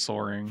 replay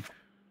Soul Ring.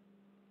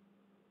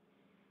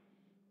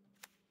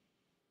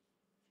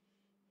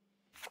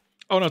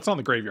 Oh, no, it's not in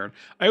the graveyard.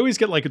 I always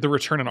get like the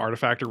return an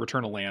artifact or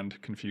return a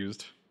land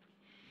confused.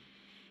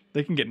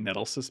 They can get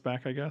Nettlecyst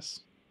back, I guess.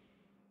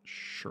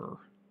 Sure.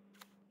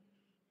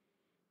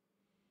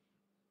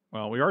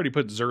 Well, we already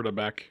put Zerta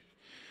back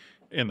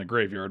in the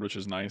graveyard, which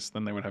is nice.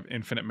 Then they would have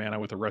infinite mana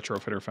with a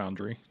Retrofitter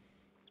Foundry.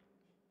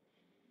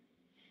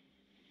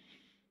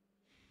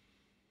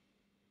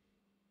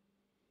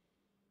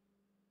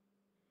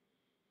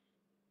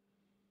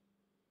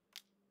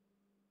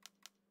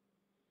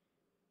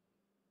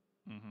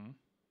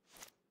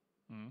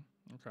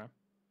 Okay.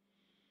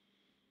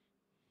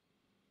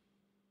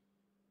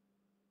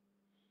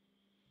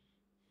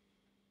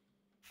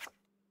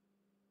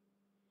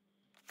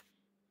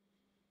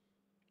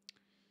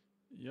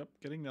 Yep,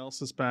 getting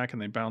Nettlecyst back,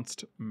 and they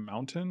bounced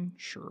Mountain?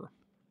 Sure.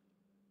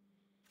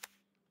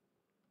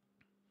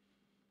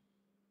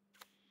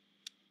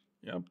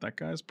 Yep, that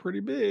guy's pretty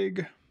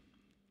big.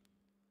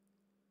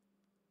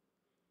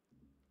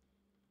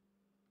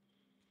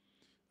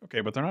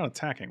 Okay, but they're not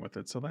attacking with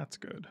it, so that's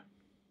good.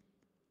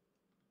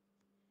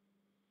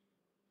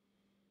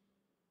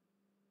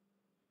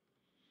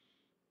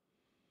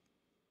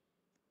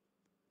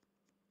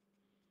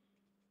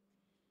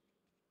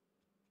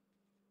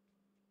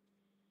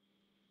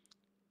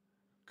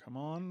 Come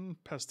on,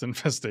 Pest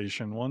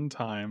Infestation, one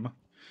time.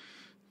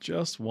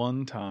 Just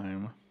one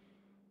time.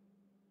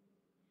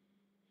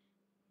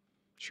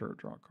 Sure,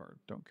 draw a card.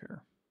 Don't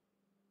care.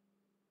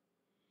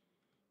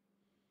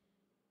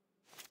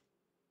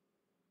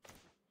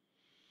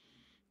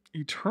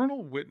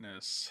 Eternal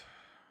Witness.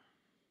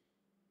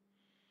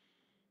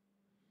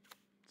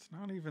 It's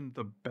not even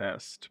the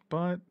best,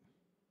 but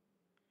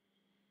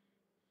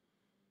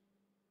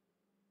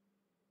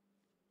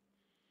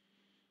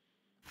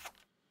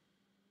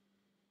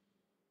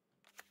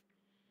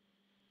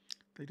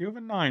they do have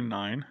a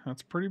 9/9.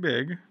 That's pretty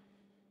big.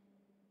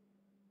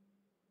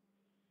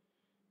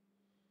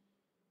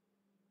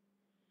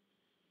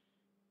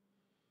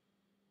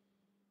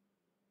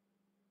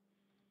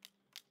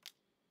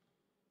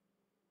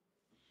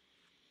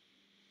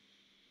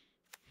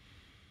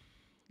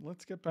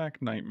 Let's get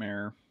back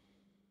Nightmare.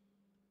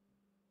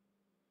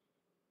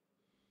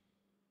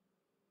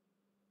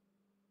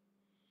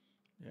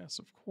 Yes,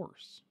 of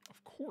course.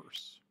 Of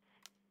course.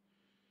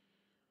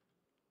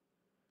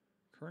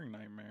 Recurring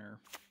Nightmare.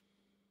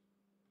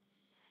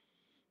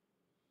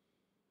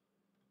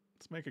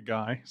 make a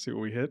guy, see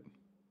what we hit.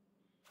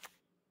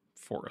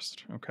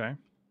 Forest, okay.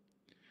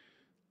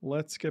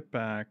 Let's get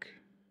back.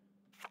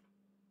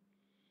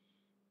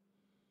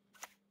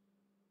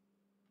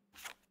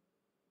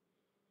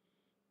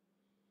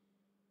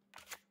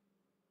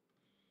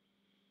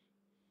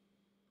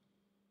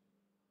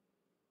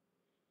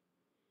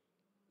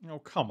 Oh,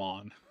 come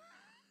on.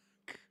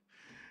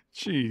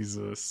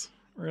 Jesus.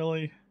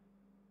 Really?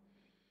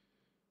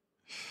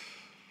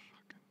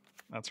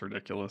 That's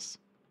ridiculous.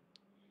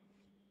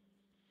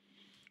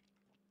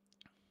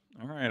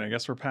 All right, I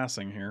guess we're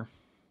passing here.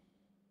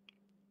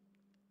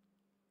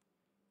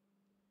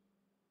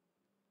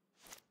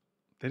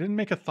 They didn't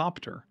make a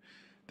Thopter.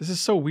 This is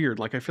so weird.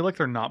 Like, I feel like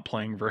they're not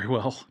playing very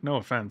well. No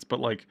offense, but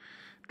like,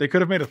 they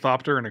could have made a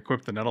Thopter and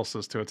equipped the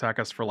Nettlesys to attack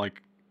us for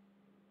like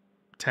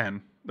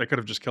 10. They could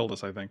have just killed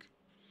us, I think.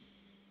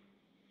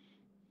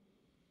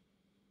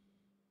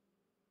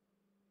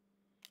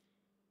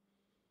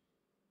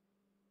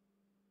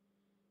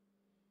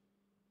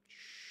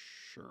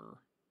 Sure.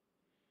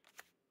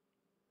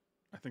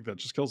 I think that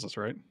just kills us,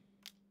 right?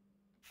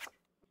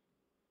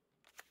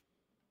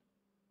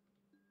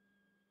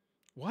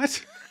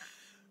 What?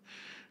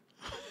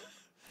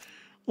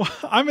 Well,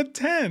 I'm at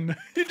 10.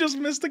 You just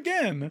missed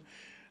again.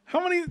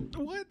 How many?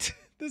 What?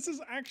 This is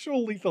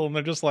actual lethal, and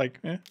they're just like,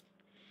 eh.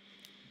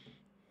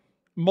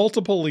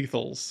 Multiple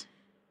lethals.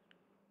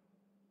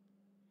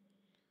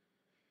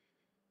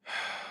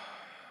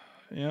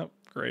 Yep,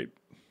 great.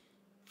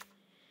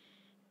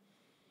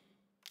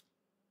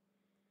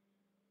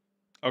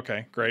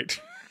 Okay,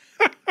 great.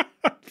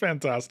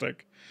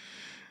 Fantastic.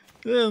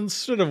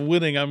 Instead of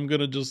winning, I'm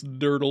gonna just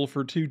dirtle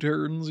for 2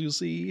 turns, you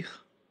see.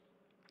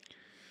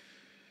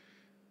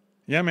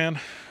 Yeah, man.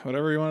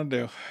 Whatever you want to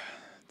do.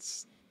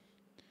 It's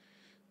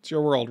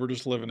your world. We're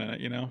just living in it,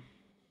 you know?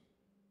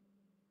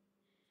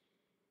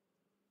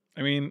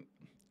 I mean,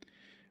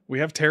 we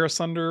have Terra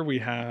Sunder, we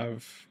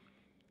have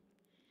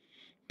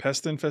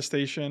Pest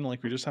Infestation.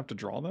 Like, we just have to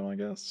draw them, I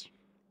guess.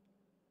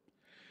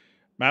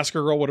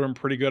 Massacre Girl would have been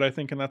pretty good, I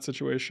think, in that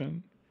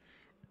situation.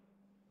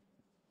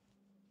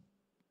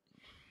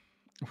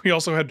 We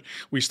started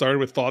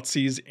with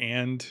Thoughtseize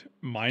and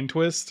Mind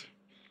Twist.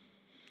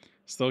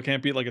 Still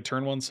can't beat like a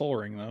turn 1 Soul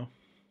Ring, though.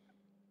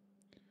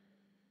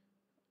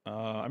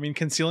 I mean,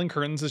 Concealing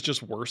Curtains is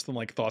just worse than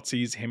like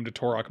Thoughtseize, Hymn to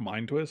Torok,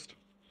 Mind Twist.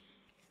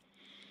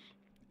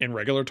 In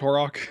regular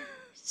Torok.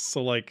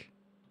 So like,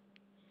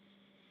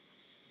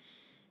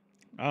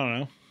 I don't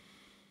know.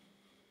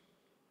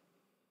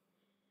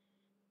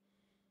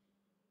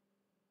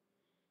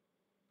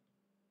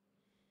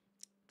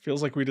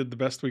 Feels like we did the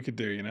best we could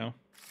do, you know?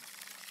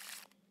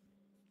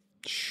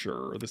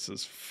 Sure, this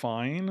is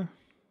fine.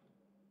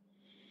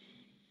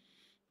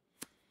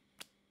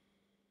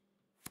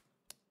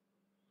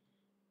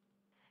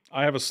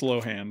 I have a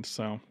slow hand,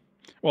 so...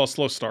 Well, a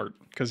slow start,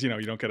 because, you know,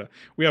 you don't get a...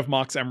 We have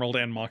Mox Emerald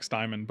and Mox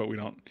Diamond, but we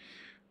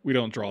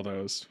don't draw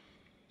those.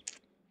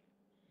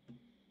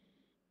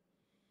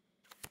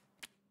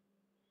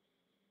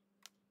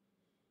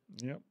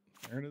 Yep,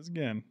 there it is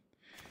again.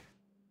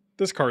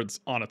 This card's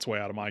on its way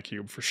out of my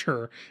cube, for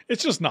sure.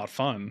 It's just not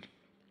fun.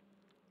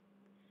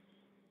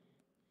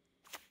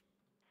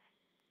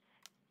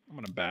 I'm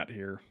going to bat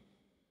here.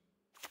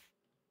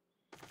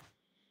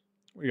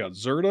 We got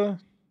Zerta,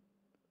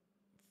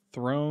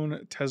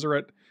 Throne,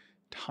 Tezzeret,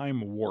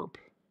 Time Warp.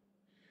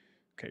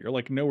 Okay, you're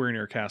like nowhere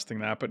near casting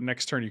that, but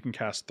next turn you can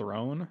cast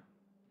Throne.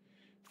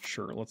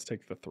 Sure, let's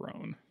take the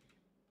Throne.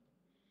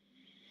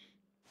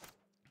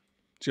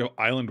 Do you have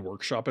Island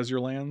Workshop as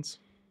your lands?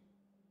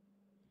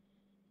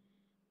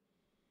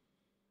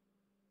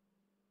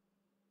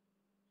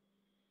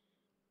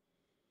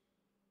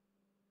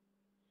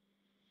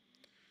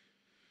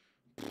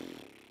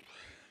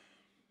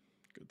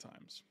 Good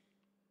times.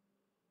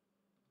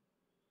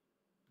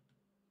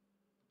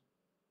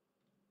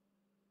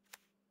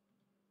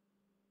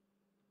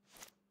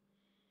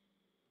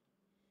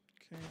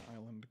 Okay,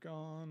 Island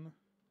gone.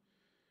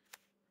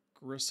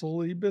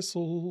 Gristly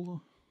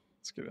Bissell.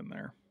 Let's get in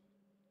there.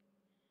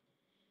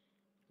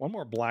 One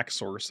more black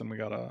source, and we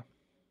got a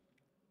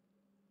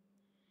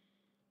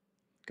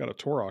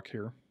Torok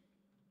here.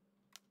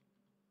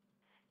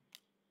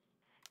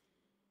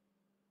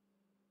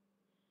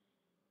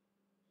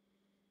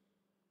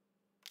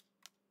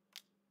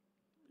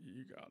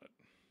 You got it.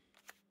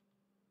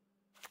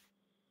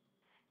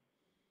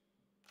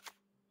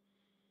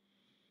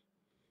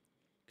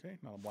 Okay,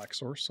 not a black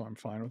source, so I'm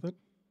fine with it.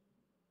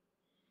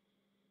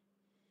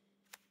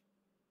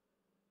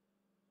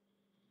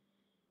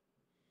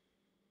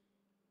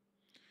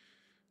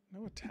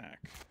 No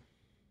attack.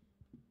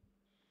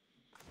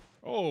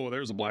 Oh,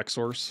 there's a black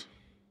source.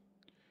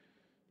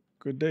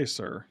 Good day,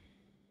 sir.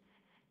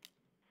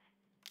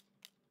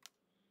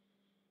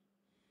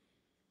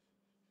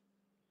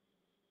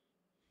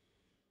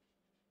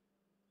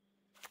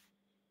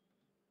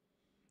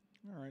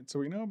 All right, so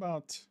we know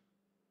about...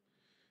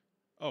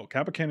 Oh,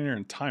 Kappa Cannoneer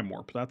and Time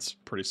Warp. That's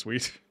pretty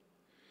sweet.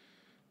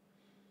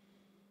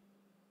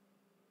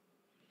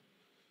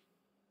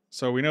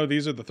 So we know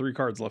these are the 3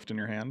 cards left in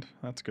your hand.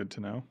 That's good to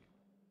know.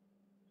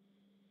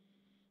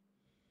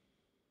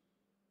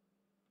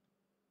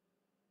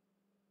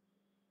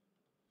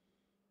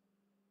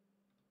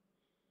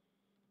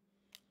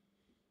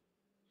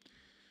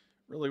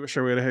 Really wish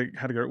I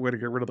had a way to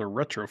get rid of the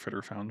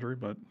Retrofitter Foundry,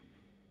 but...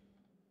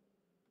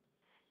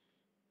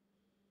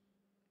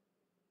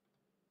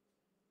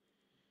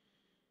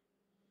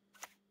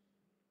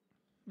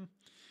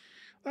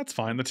 That's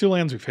fine. The 2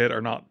 lands we've hit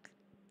are not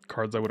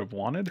cards I would have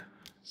wanted,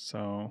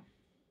 so...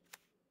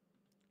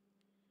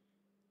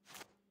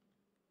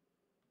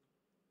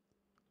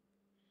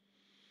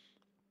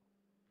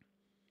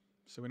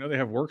 So we know they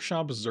have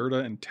Workshop,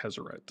 Zerta, and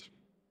Tezzeret.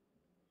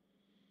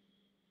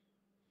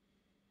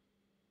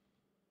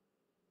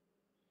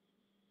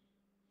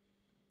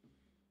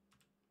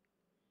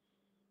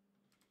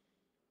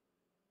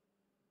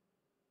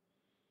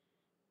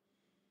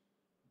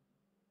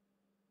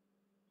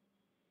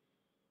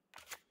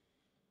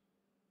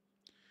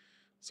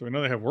 So we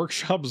know they have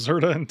Workshop,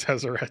 Zerta, and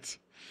Tezzeret.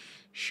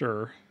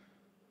 Sure.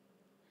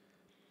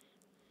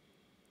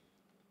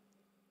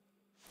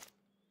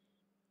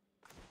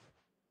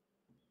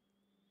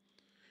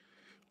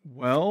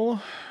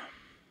 Well,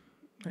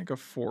 make a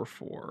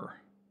 4/4.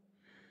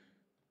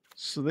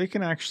 So they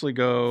can actually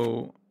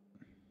go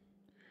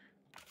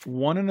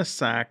 1 in a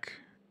sack,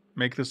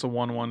 make this a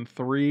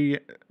 1/1/3,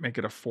 make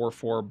it a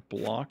 4/4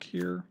 block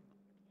here.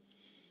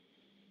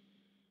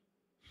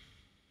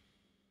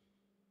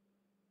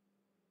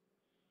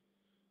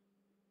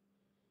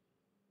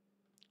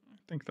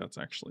 I think that's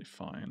actually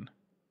fine.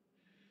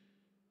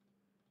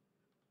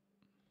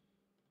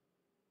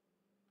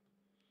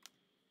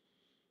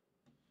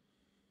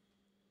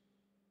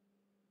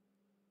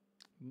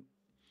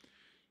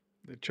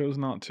 They chose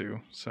not to,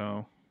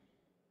 so...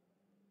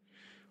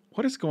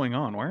 What is going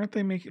on? Why aren't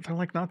they making... They're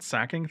like not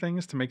sacking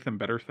things to make them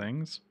better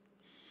things?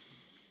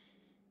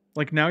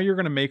 Like now you're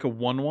going to make a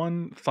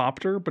 1/1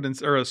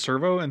 Thopter, or a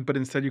Servo, but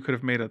instead you could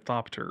have made a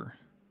Thopter.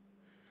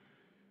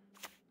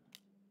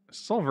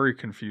 This is all very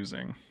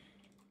confusing.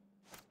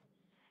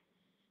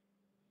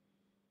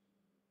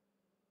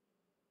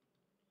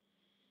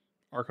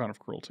 Archon of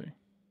Cruelty.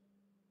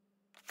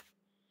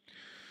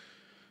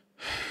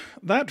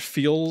 That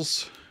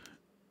feels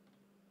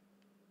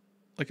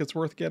like it's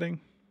worth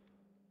getting.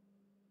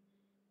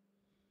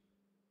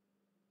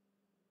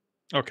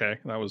 Okay,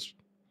 that was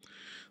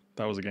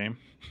a game.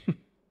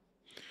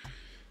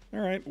 All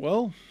right,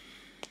 well,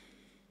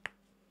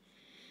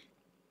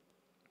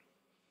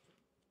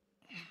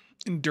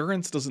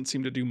 Endurance doesn't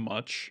seem to do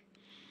much.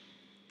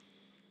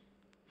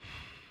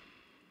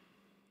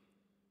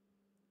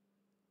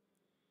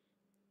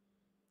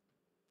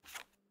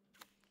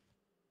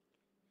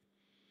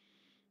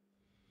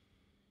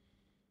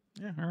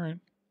 Yeah, all right.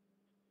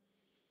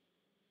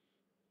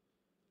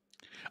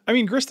 I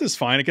mean, Grist is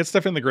fine. It gets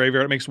stuff in the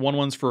graveyard. It makes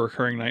 1/1s for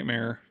Recurring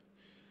Nightmare.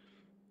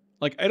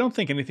 Like, I don't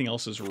think anything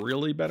else is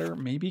really better.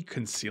 Maybe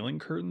Concealing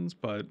Curtains,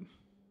 but...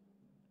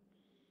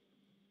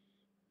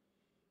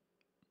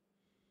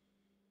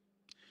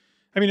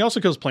 I mean, he also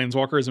kills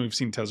Planeswalkers, and we've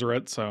seen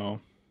Tezzeret,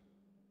 so...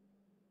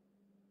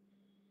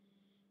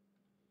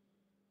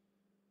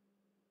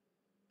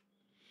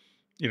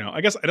 You know,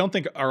 I guess I don't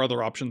think our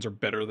other options are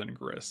better than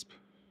Grisp.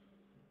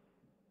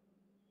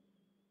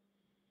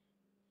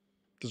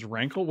 Does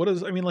Rankle... What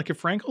is... I mean, like,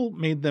 if Rankle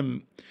made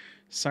them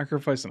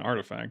sacrifice an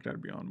artifact,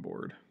 I'd be on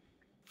board.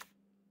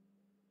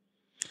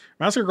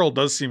 Massacre Girl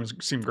does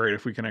seem great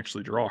if we can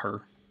actually draw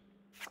her.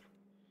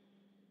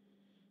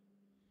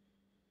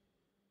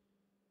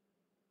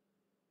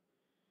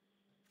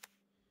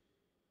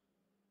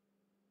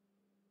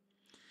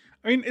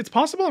 I mean, it's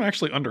possible I'm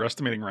actually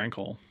underestimating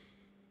Rankle.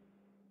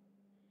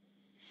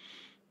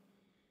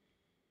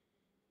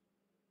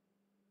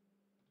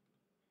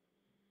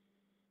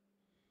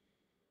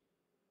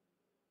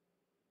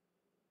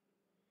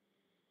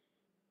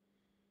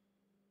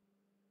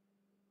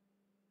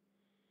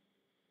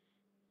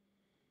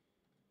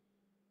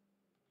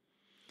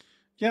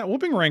 Yeah,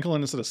 whooping Rankle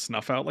in instead of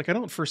Snuff Out. Like, I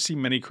don't foresee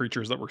many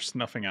creatures that we're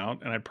snuffing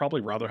out, and I'd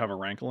probably rather have a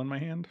Rankle in my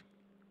hand.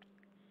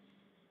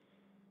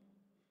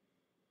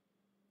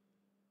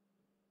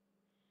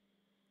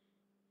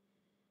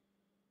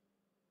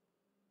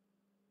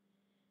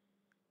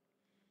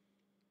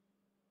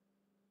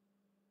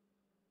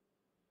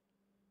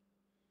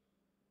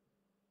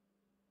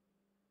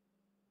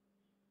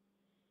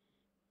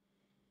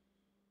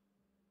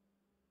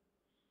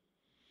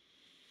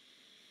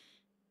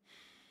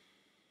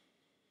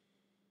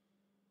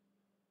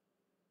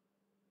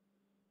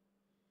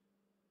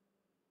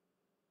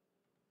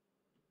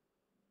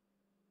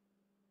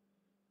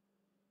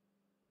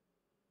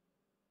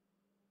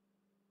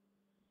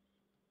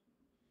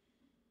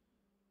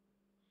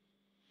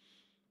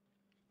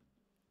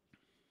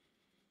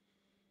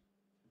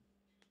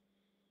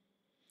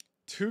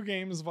 Two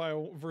games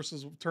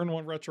versus turn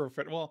 1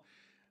 Retrofit. Well,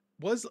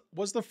 was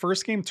the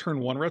first game turn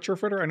 1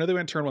 Retrofitter? I know they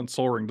went turn 1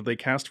 Soul Ring. Did they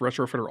cast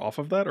Retrofitter off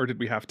of that, or did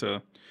we have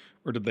to,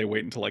 or did they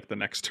wait until like the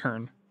next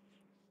turn?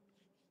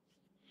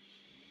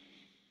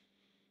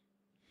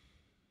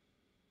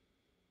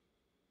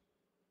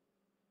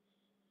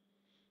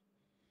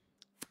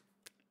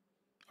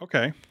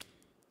 Okay.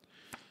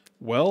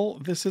 Well,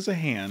 this is a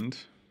hand.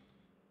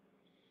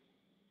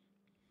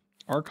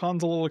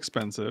 Archon's a little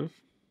expensive.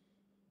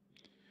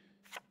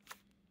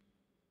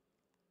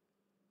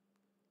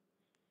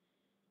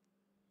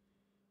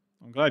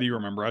 I'm glad you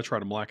remember. I try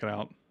to black it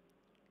out.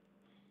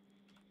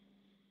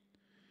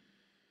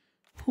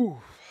 Whew.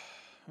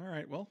 All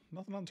right, well,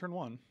 nothing on turn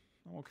 1.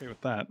 I'm okay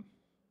with that.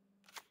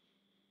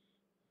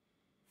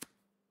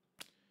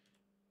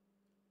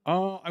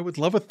 I would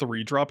love a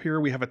 3-drop here.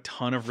 We have a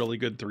ton of really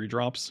good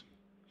 3-drops.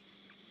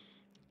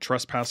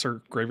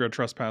 Trespasser, Graveyard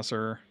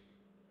Trespasser.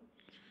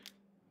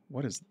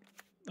 What is...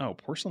 Oh,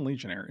 Porcelain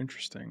Legionnaire.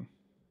 Interesting.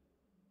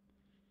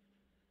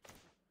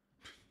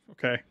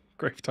 Okay,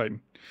 Grave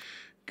Titan.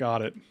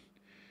 Got it.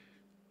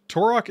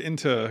 Torok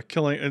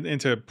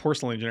into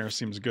Porcelain Legionnaire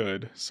seems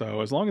good.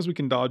 So as long as we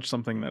can dodge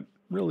something that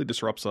really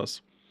disrupts us.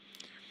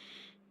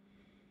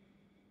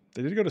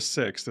 They did go to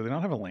 6. Do they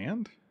not have a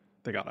land?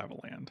 They gotta have a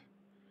land.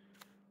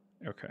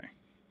 Okay.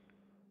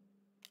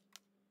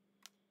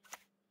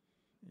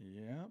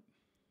 Yep.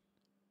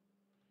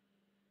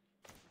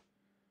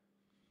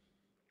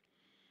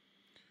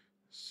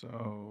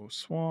 So,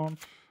 Swamp,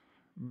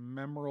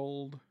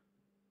 Memerald,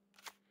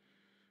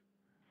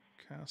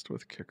 cast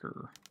with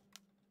Kicker.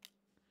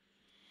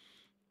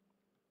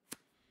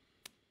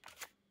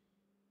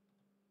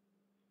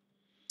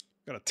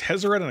 Got a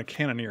Tezzeret and a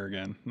Cannoneer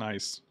again.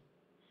 Nice.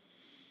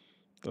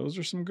 Those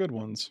are some good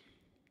ones.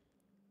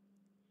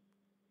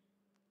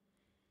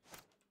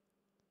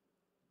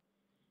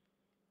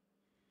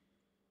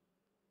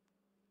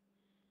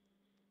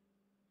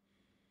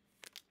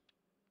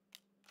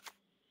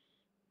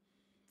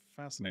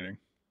 Fascinating.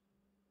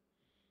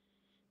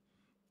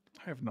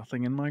 I have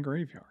nothing in my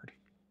graveyard.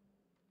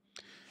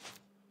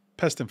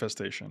 Pest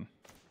Infestation.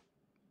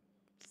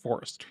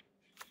 Forest.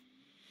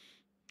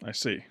 I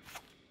see.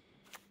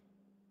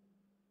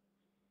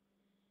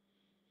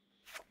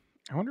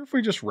 I wonder if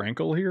we just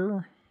rankle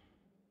here.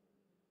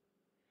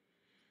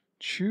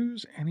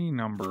 Choose any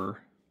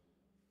number.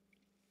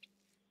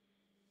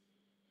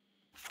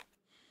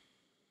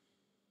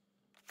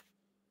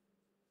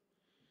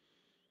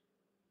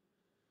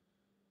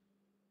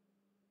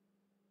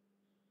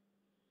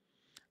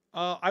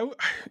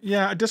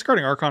 Yeah,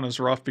 discarding Archon is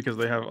rough because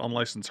they have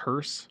unlicensed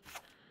hearse.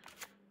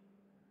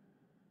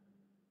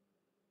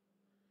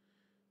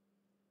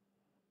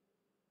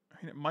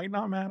 I mean, it might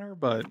not matter,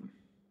 but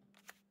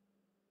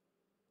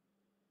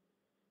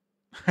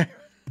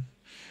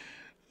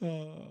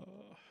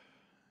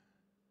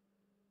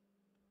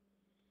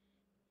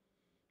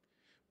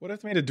what if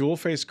it made a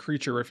dual-face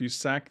creature where if you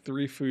sack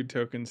 3 food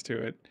tokens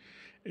to it,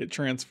 it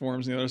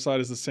transforms and the other side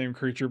is the same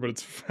creature, but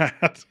it's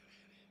fat?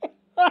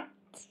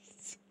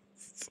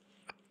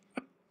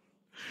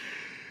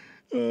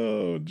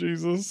 Oh,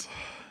 Jesus.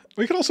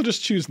 We could also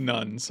just choose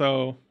none,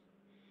 so...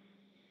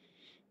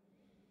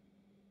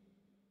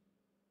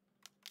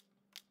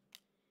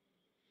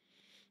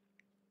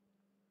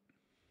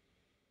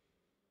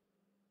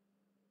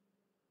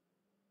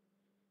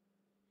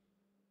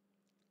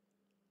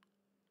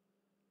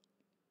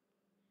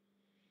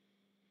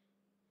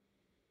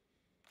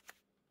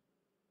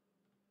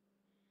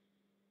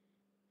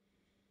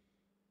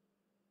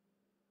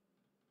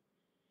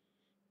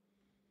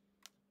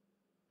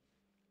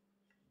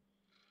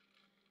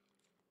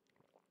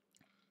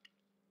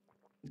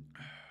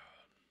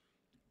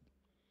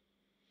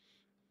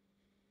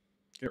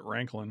 Get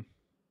rankling.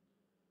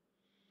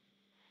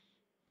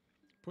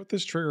 Put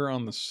this trigger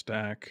on the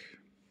stack.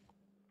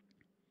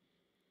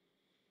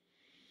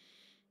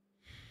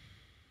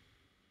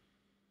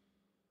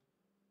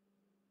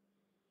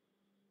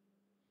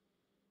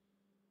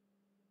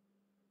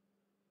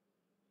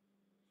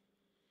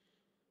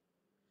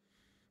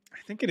 I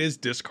think it is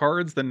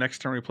discards the next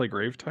turn we play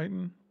Grave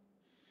Titan.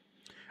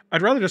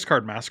 I'd rather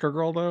discard Masker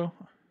Girl, though.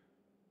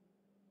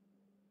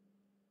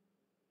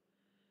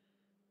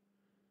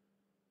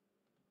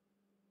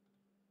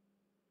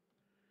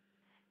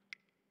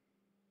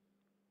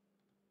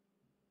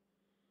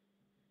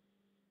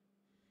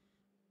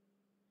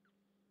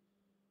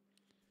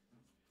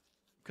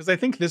 Because I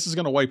think this is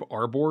going to wipe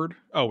our board.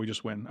 Oh, we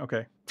just win.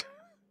 Okay.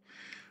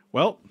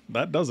 Well,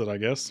 that does it, I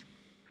guess.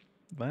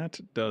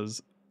 That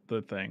does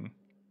the thing.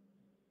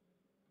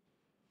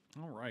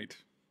 All right.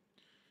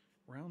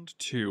 Round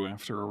 2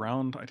 after a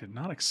round I did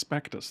not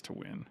expect us to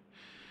win.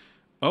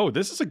 Oh,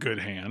 this is a good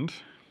hand.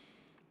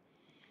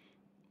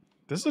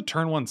 This is a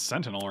turn 1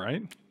 Sentinel,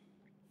 right?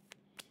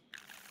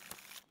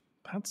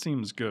 That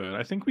seems good.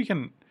 I think we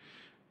can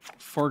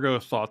forego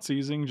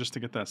Thoughtseizing just to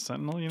get that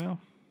Sentinel, you know?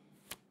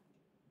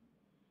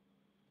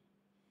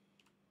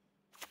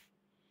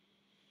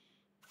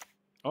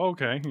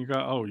 Okay, you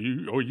got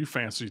you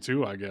fancy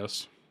too, I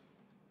guess.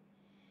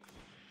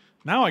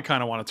 Now I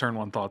kind of want to turn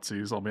 1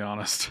 Thoughtseize, I'll be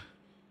honest.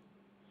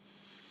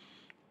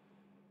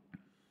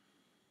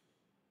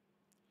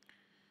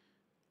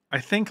 I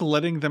think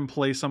letting them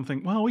play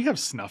something. Well, we have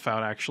Snuff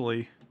Out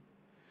actually.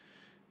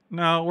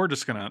 No, we're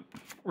just gonna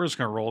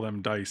roll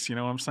them dice. You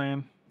know what I'm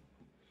saying?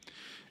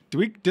 Do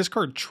we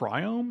discard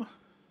Triome?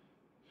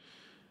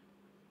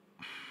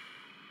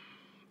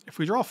 If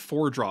we draw a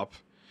 4-drop,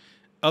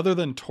 other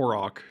than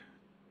Torok,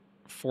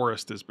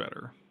 Forest is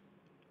better.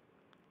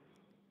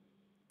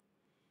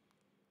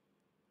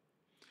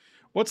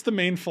 What's the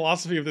main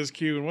philosophy of this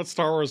queue, and what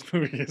Star Wars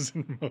movie is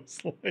it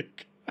most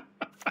like?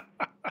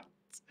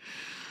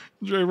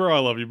 Dre, bro, I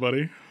love you,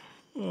 buddy.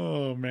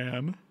 Oh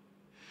man,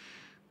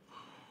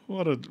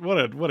 what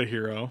a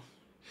hero.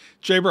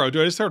 J bro,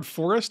 do I just start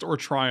Forest or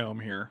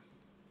Triome here?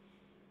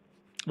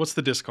 What's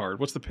the discard?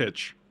 What's the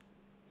pitch?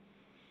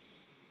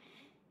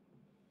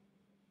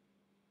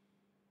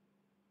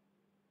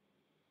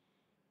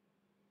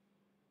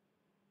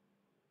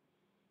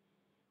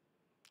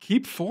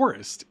 Keep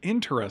Forest.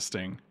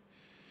 Interesting.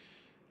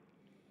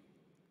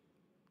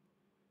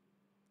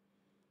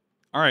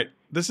 All right,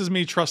 this is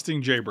me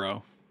trusting J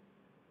bro.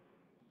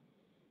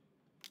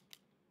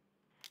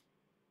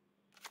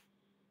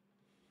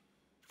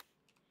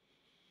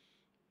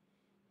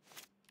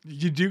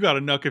 You do got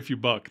to nuck if you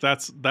buck.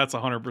 That's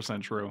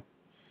 100% true.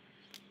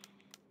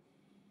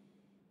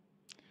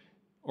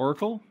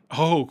 Oracle?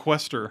 Oh,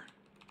 Quester.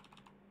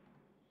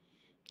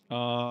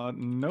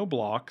 No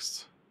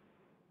blocks.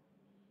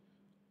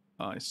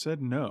 I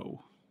said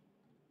no.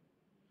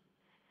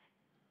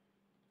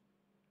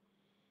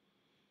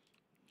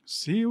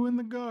 See you in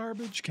the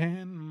garbage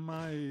can,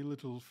 my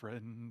little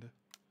friend.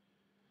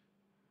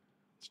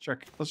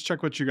 Let's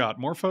check what you got.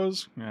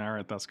 Morphos? Yeah, all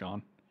right, that's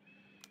gone.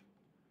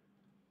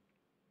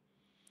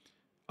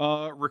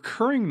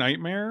 Recurring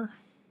Nightmare?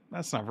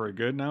 That's not very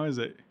good now, is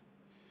it?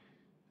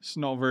 It's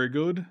not very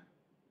good.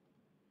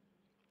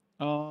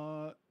 Yeah,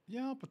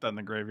 I'll put that in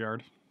the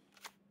graveyard.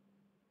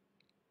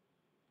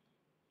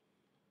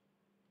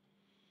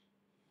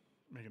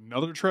 Make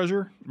another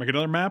treasure? Make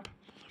another map?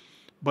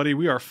 Buddy,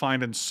 we are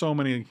finding so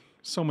many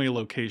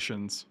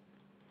locations.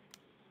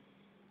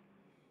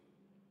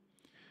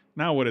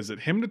 Now what is it?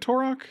 Hymn to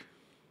Torok?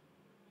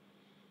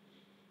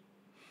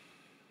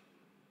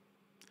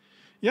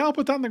 Yeah, I'll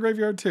put that in the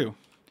graveyard too.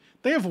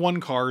 They have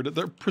one card.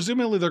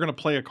 Presumably they're going to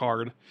play a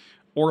card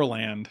or a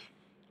land.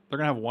 They're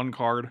going to have one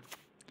card.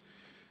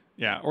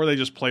 Yeah, or they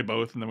just play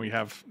both and then we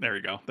have... There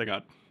you go. They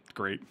got...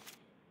 Great.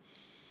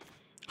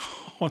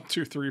 1,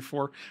 2, 3,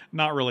 4.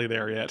 Not really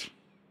there yet.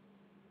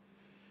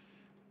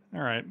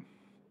 All right.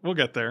 We'll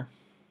get there.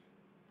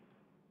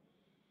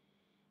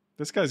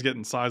 This guy's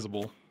getting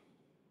sizable.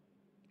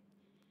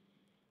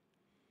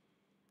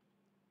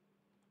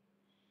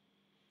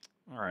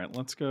 All right,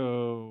 let's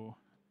go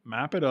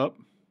map it up.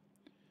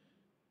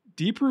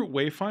 Deeproot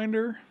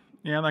Wayfinder.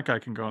 Yeah, that guy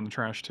can go in the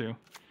trash too.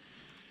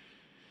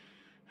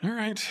 All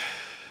right.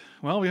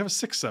 Well, we have a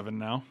 6/7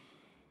 now.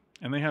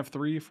 And they have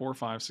 3, 4,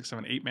 5, 6,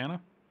 7, 8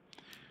 mana.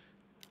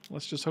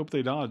 Let's just hope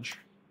they dodge.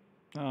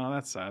 Oh,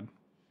 that's sad.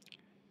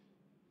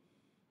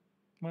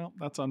 Well,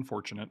 that's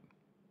unfortunate.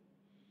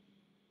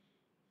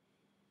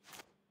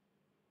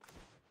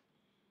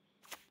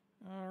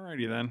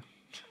 Alrighty then.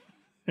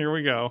 Here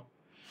we go.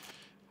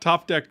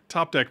 Top deck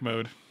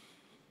mode.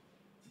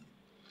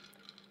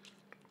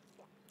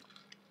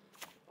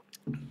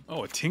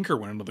 Oh, a Tinker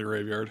went into the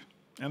graveyard.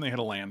 And they hit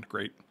a land.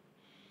 Great.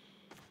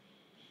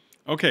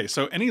 Okay,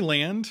 so any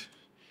land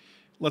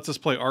lets us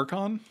play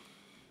Archon.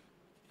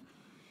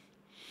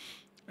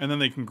 And then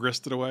they can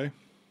grist it away.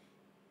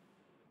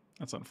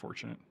 That's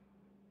unfortunate.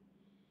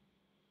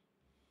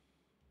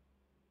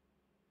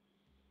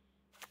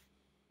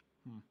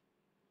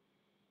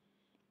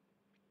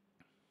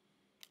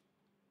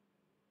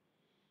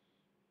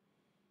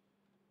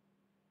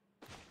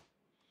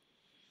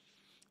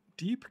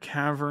 Deep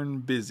Cavern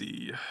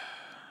Busy.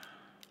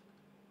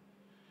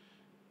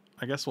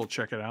 I guess we'll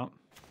check it out.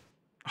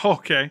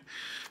 Okay.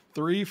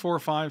 3, 4,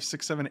 5,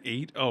 6, 7,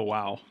 8. Oh,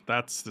 wow.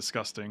 That's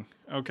disgusting.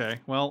 Okay,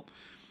 well,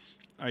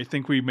 I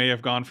think we may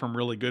have gone from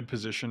really good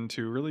position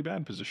to really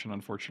bad position,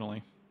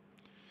 unfortunately.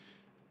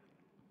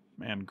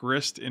 Man,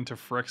 Grist into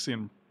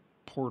Phyrexian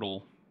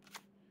Portal.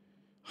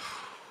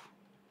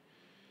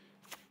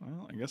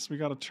 Well, I guess we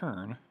got a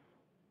turn.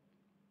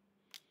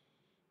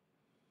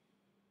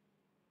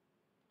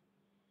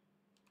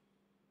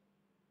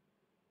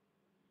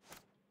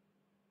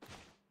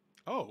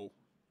 Oh.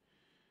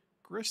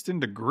 Grist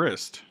into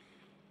Grist.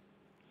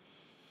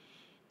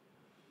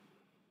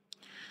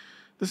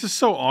 This is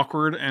so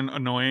awkward and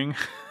annoying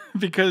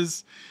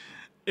because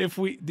if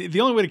the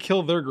only way to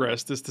kill their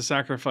Grist is to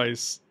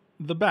sacrifice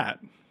the bat.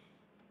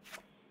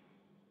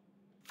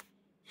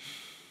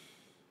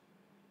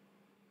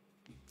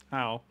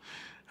 How?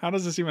 How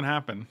does this even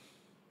happen?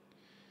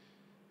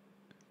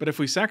 But if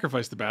we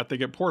sacrifice the bat, they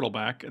get Portal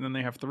back, and then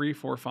they have 3,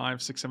 4,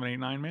 5, 6, 7, 8,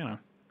 9 mana.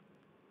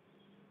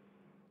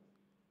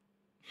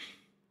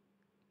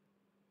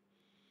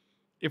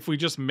 If we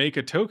just make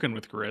a token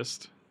with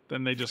Grist,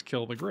 then they just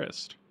kill the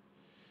Grist.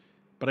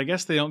 But I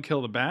guess they don't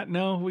kill the bat.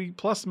 No, we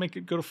plus make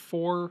it go to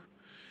 4.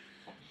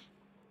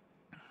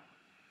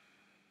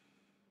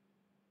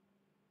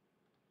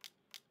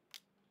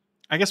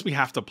 I guess we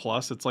have to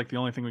plus. It's like the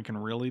only thing we can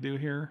really do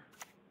here.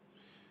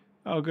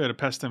 Oh, good. A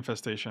pest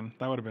infestation.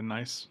 That would have been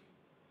nice.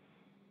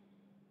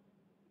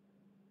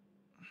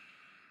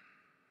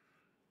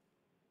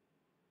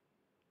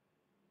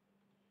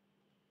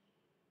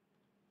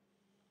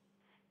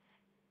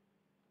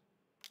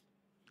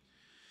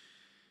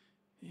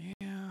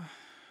 Yeah,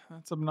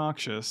 That's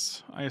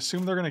obnoxious. I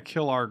assume they're going to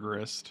kill our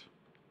Grist.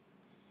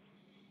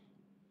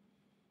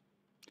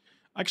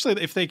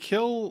 Actually, if they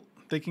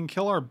can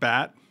kill our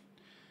Bat.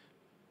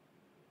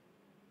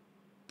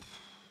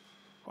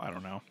 I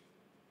don't know.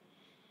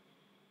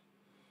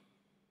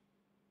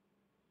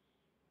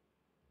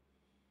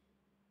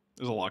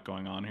 There's a lot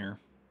going on here.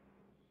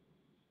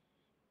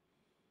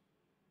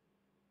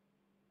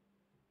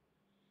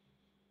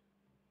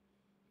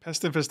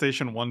 Pest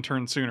Infestation 1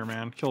 turn sooner,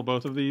 man. Kill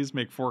both of these,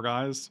 make 4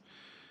 guys.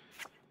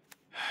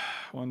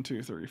 1,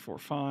 2, 3, 4,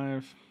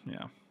 5.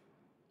 Yeah.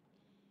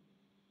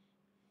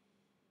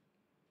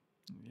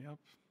 Yep.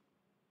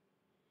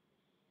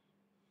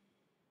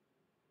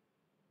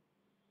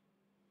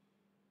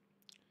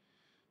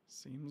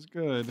 Seems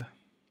good.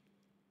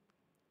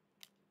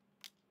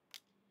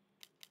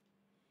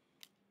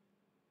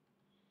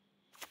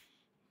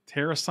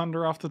 Tear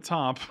asunder off the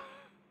top.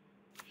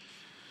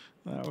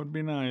 That would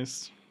be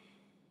nice.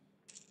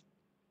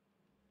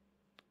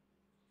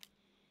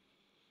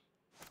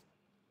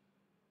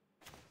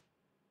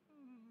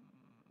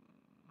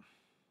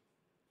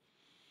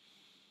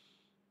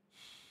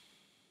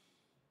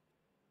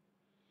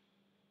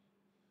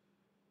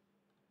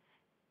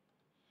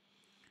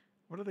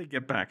 What do they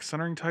get back?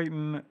 Centering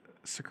Titan,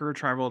 Sakura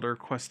Tribalder,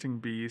 Questing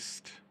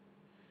Beast.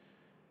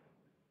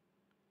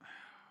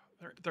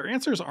 Their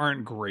answers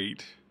aren't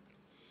great.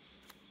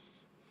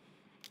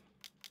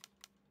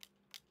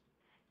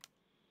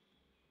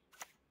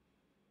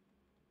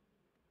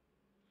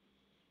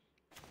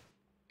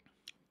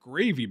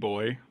 Gravy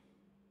boy.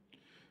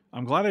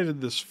 I'm glad I did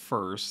this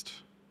first.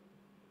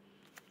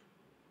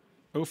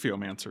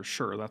 Ophiomancer,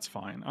 sure, that's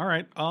fine. All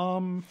right,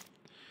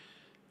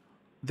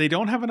 they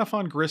don't have enough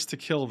on Grist to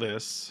kill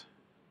this.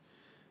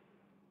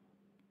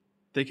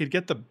 They could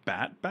get the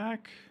Bat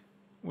back,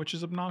 which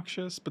is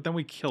obnoxious, but then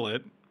we kill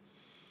it.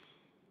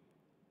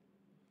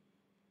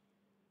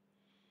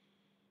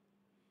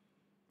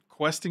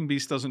 Questing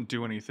Beast doesn't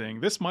do anything.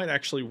 This might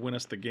actually win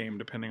us the game,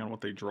 depending on what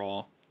they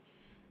draw.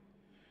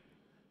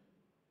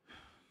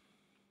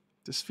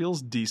 This feels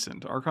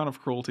decent. Archon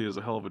of Cruelty is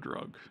a hell of a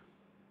drug.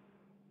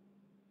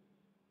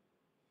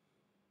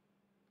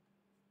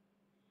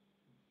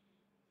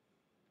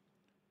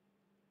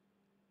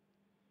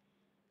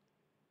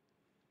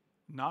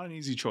 Not an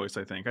easy choice,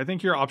 I think. I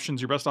think your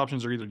best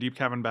options are either Deep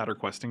Cavern Bat or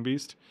Questing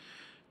Beast.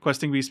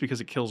 Questing Beast because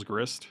it kills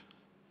Grist.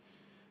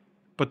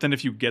 But then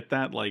if you get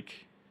that,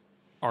 like,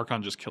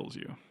 Archon just kills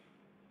you.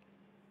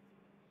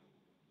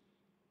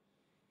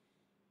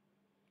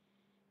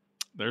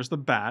 There's the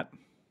Bat.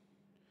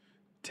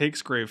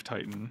 Takes Grave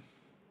Titan.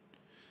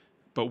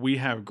 But we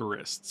have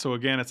Grist. So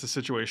again, it's a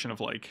situation of,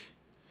 like,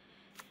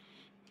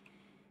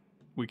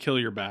 we kill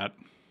your Bat,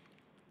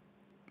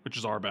 which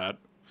is our Bat.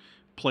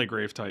 Play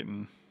Grave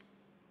Titan.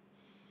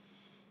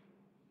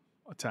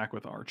 Attack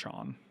with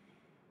Archon.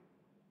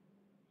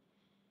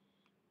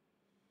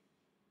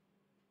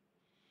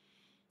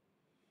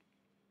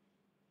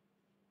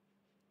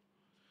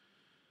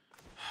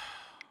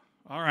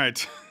 All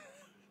right.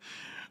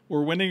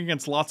 We're winning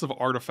against lots of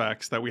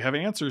artifacts that we have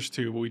answers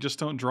to, but we just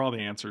don't draw the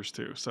answers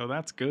to. So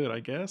that's good,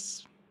 I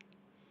guess.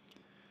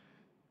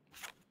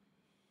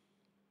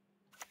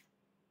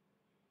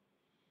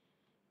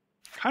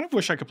 Kind of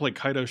wish I could play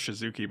Kaido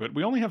Shizuki, but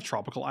we only have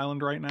Tropical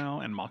Island right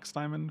now and Mox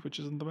Diamond, which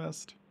isn't the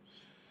best.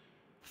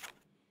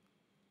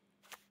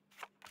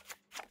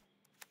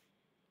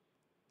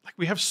 Like,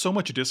 we have so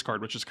much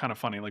discard, which is kind of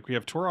funny. Like, we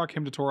have Torok,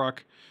 Hymn to Torok,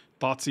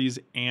 Thoughtseize,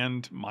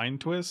 and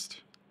Mind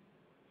Twist.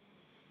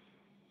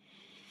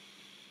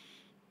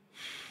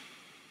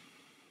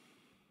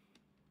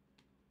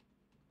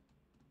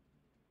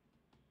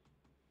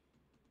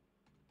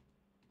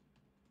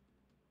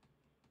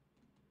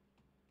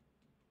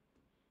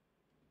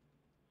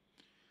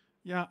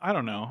 Yeah, I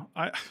don't know.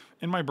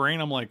 In my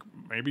brain, I'm like,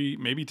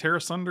 maybe Tear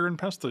Asunder and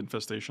Pest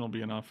Infestation will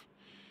be enough.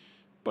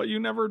 But you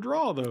never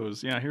draw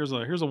those. Yeah, here's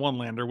a one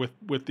lander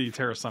with the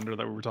Tear Asunder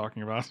that we were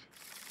talking about.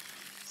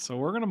 So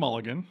we're gonna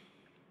mulligan.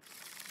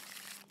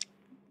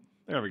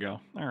 There we go.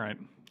 All right,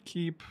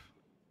 keep.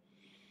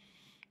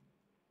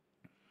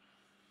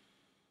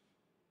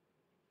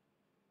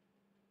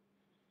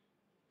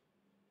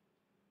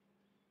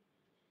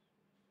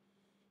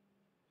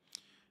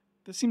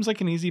 This seems like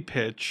an easy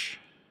pitch.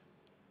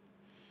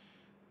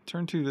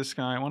 Turn to this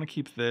guy. I want to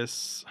keep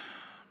this.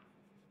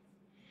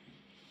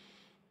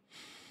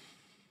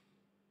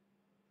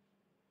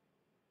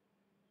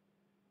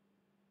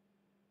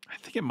 I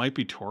think it might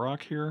be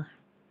Torok here.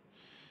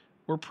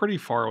 We're pretty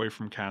far away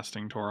from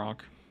casting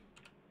Torok.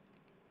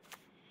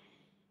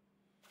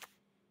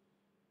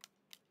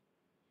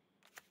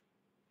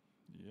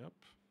 Yep.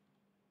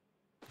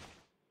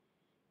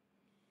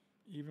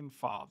 Even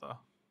father.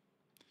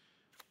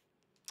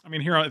 I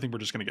mean, here I think we're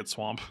just going to get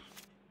Swamp.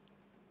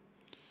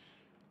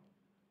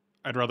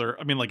 I'd rather...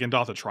 I mean, like,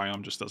 Indotha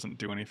Triumph just doesn't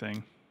do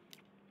anything.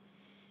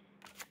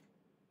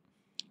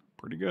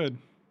 Pretty good.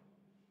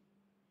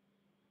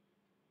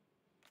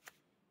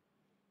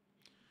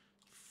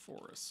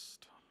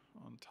 Forest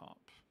on top.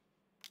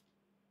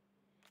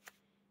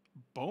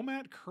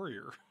 Bomat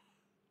Courier.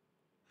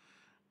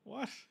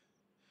 What?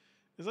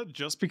 Is that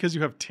just because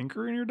you have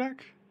Tinker in your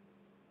deck?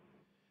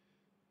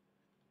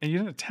 And you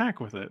didn't attack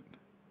with it?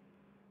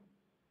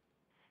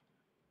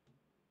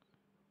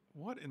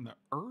 What in the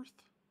earth?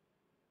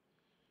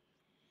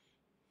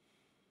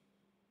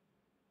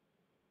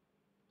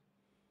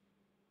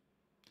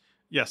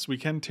 Yes, we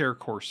can tear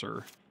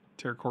Courser.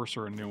 Tear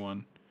Courser, a new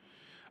one.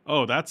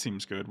 Oh, that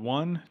seems good.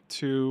 1,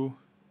 2,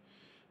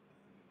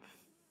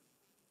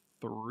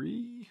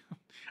 3.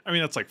 I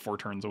mean, that's like 4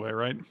 turns away,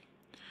 right?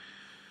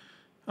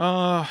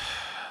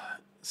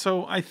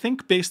 So I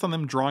think based on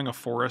them drawing a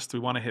forest, we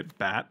want to hit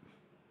Bat.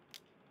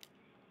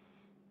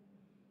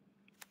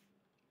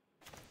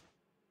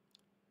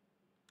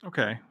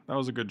 Okay, that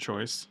was a good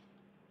choice.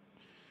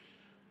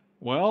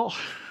 Well,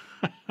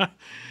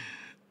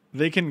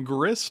 they can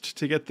Grist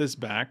to get this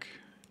back.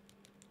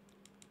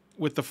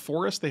 With the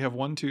forest, they have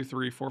 1, 2,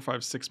 3, 4,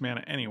 5, 6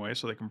 mana anyway,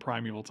 so they can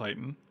Primeval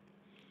Titan.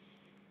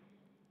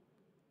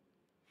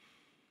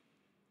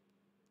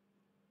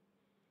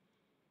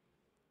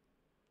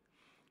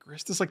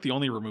 Grist is like the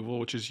only removal,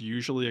 which is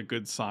usually a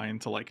good sign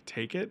to like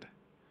take it.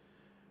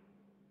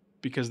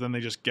 Because then they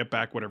just get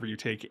back whatever you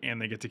take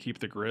and they get to keep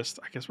the Grist.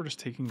 I guess we're just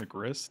taking the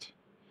Grist.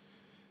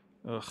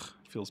 Ugh,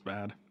 feels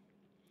bad.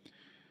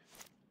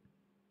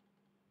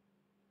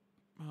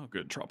 Oh,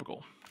 good.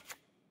 Tropical.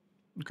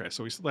 Okay,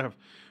 so we still have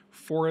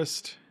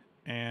Forest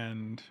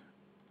and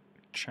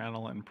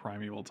Channel and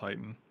Primeval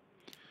Titan.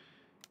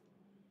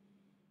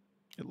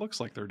 It looks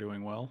like they're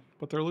doing well,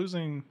 but they're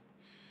losing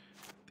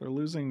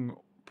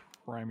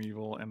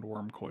Primeval and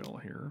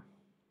Wormcoil here.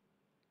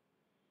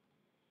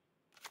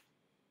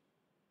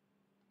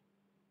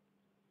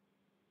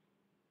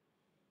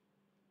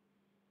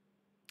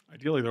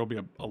 Ideally, there will be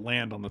a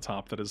land on the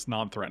top that is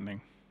non-threatening.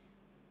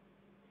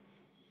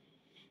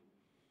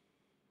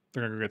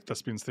 They're going to go get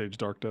Thespian Stage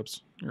Dark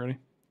Depths. You ready?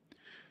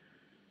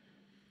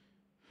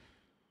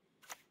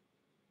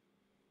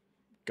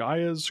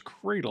 Gaia's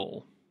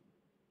Cradle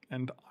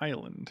and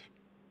Island.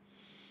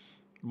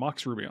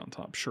 Mox Ruby on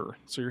top, sure.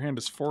 So your hand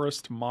is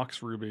Forest,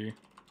 Mox Ruby,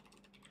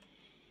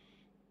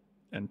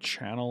 and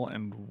Channel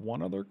and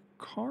one other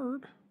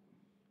card?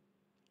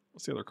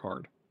 What's the other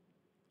card?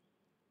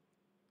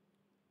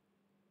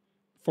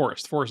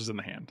 Forest. Forest is in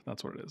the hand.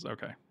 That's what it is.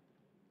 Okay.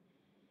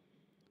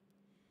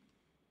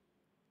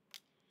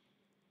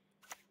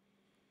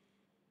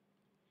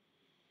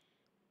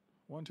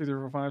 One, two, three,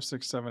 four, five,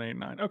 six, seven, eight,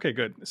 nine. Okay,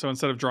 good. So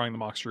instead of drawing the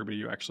Mox Ruby,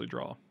 you actually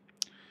draw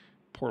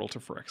Portal to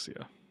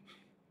Phyrexia,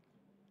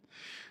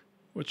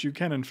 which you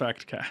can in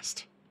fact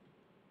cast.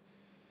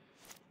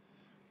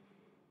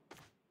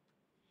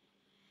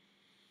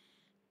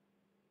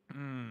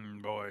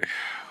 Boy.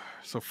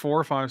 So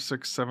 4, 5,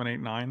 6, 7, 8,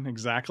 9.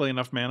 Exactly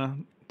enough mana.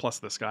 Plus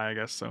this guy, I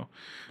guess. So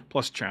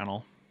plus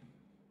Channel.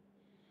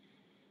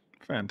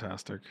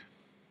 Fantastic.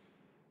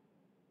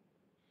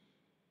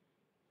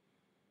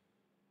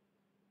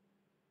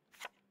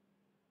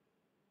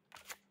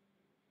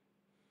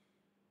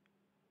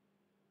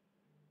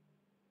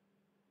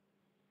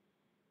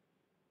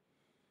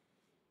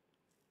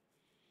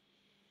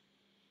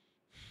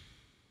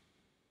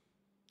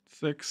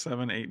 Six,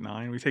 7, 8,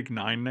 9. We take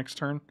 9 next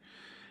turn.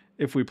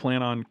 If we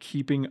plan on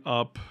keeping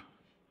up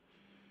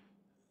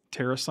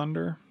Terra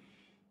Sunder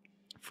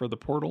for the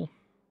portal.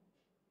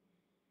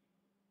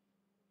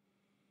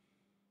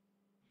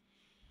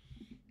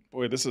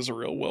 Boy, this is a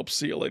real whelp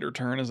see you later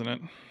turn, isn't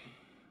it?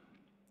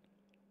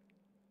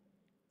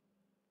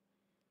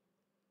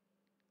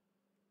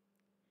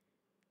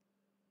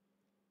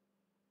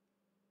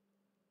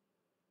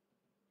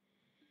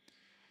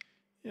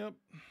 Yep.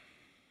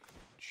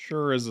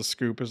 Sure is a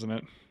scoop, isn't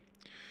it?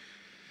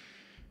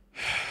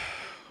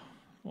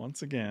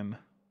 Once again.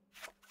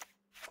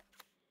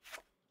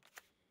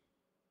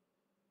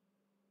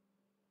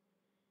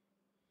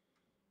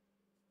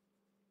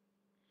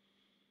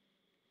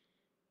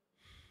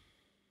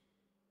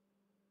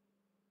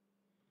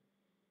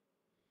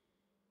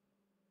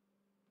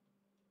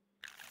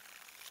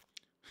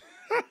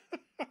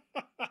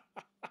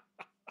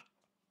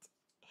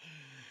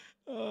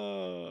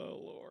 Oh,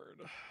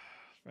 Lord.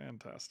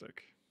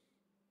 Fantastic.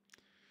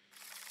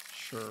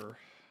 Sure.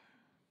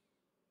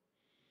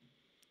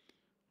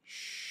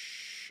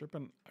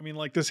 Shipping. I mean,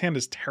 like, this hand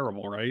is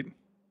terrible, right?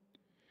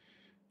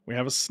 We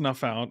have a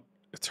Snuff Out.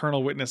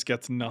 Eternal Witness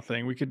gets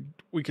nothing. We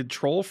could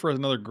troll for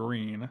another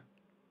green.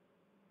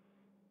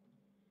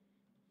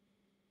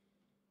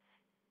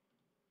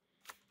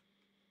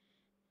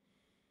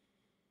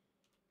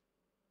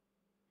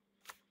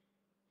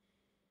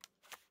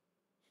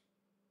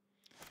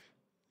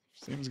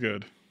 Seems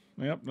good.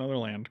 Yep, another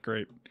land.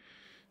 Great.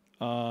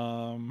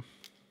 Boy.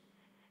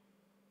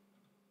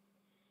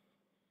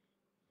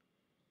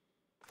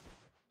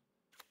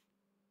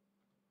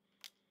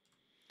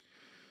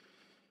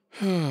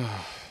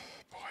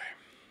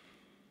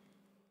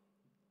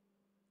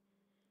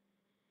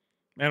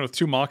 Man, with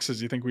 2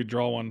 Moxes, you think we'd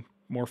draw one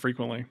more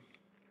frequently.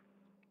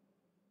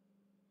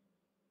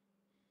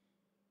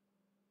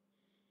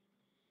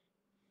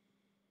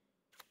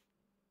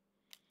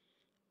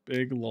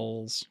 Big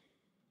lulls.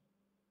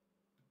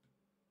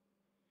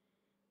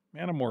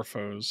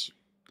 Manamorphose.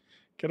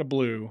 Get a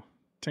blue.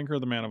 Tinker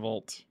the Mana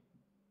Vault.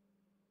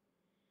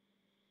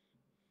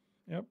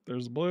 Yep,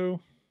 there's blue.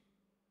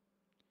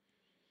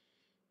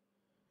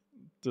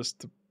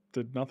 Just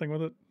did nothing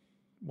with it.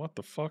 What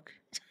the fuck?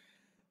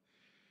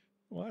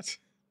 What?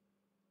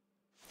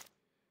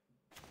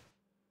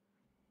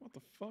 What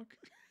the fuck?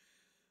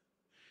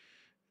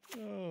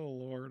 Oh,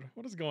 Lord.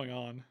 What is going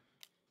on?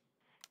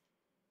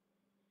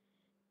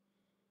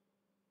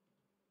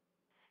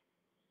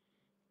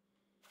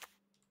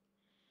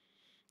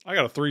 I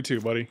got a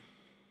 3-2, buddy.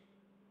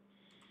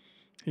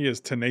 He is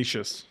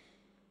tenacious.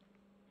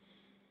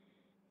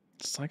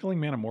 Cycling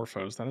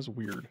Manamorphose. That is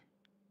weird.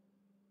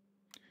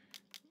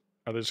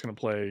 Are they just going to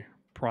play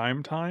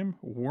Prime Time?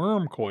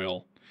 Worm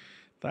Coil.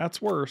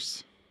 That's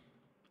worse.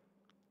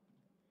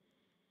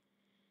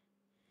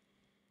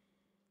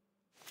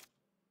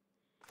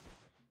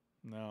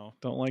 No,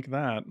 don't like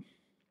that.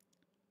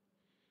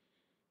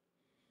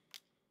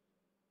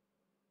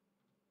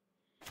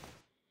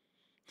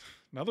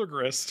 Another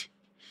Grist.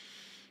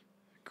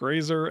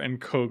 Grazer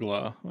and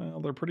Kogla. Well,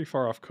 they're pretty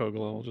far off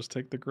Kogla. We'll just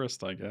take the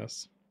Grist, I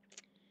guess.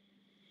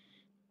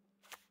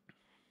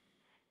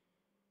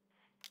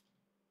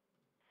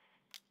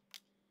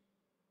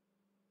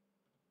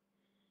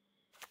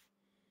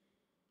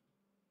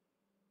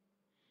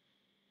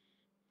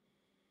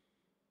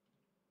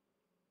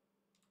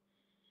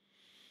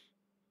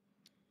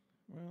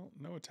 Well,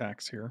 no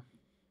attacks here.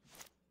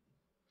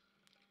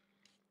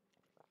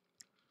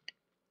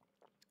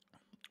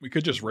 We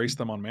could just race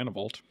them on Mana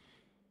Vault.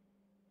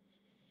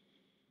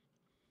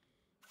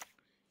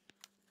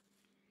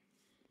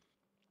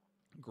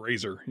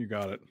 Grazer, you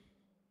got it.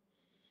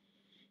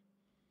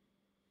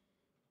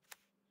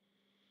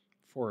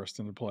 Forest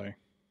into play.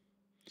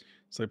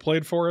 So they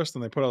played Forest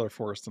and they put other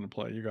Forest into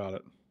play. You got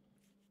it.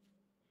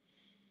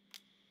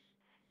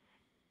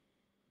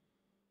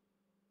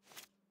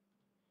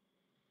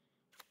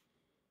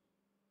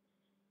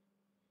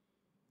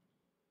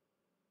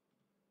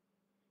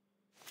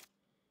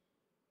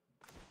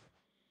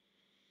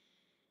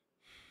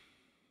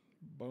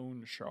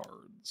 Bone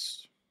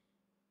Shards.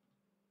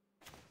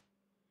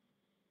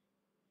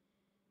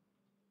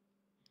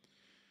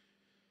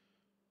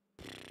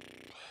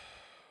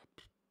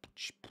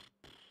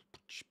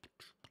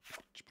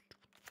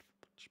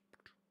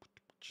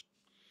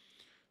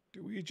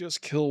 Do we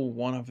just kill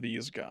one of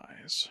these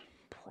guys?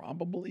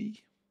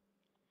 Probably.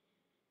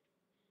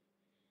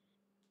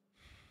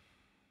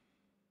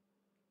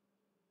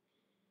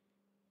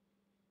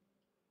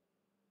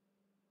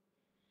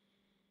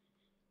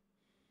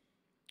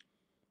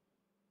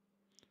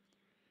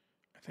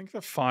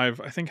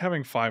 I think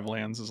having 5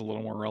 lands is a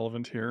little more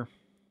relevant here.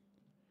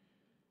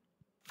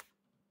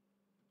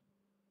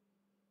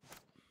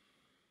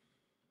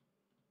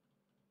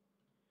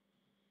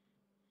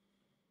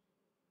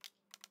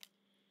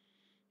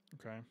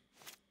 Okay.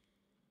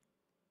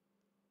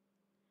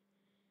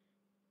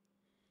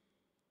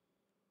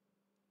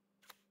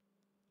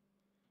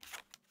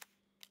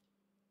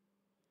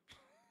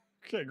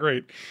 Okay,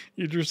 great.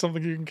 You drew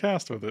something you can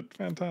cast with it.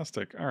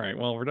 Fantastic. All right,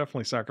 well, we're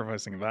definitely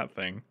sacrificing that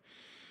thing.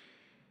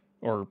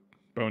 Or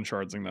bone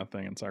shardsing that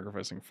thing and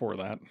sacrificing for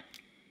that.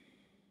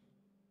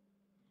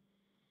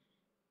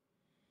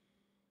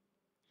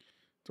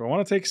 Do I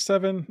want to take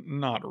 7?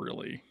 Not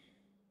really.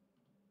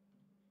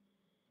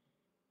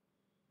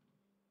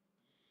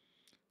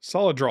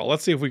 Solid draw.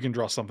 Let's see if we can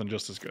draw something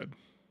just as good.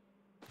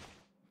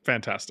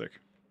 Fantastic.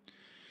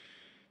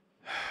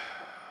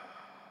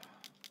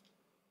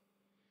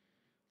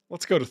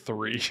 Let's go to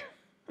 3.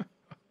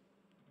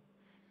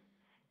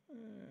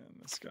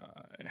 And this guy.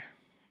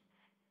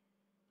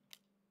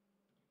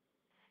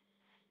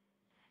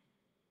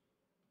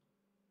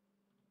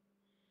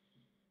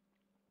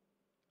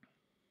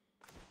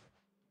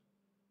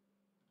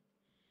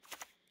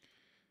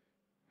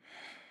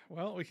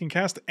 Well, we can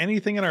cast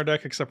anything in our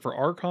deck except for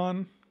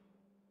Archon.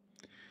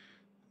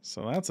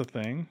 So that's a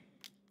thing.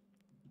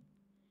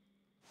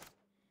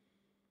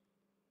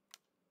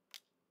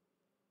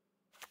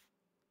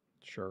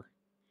 Sure.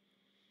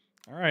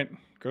 All right,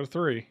 go to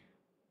 3.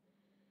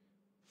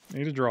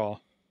 Need a draw.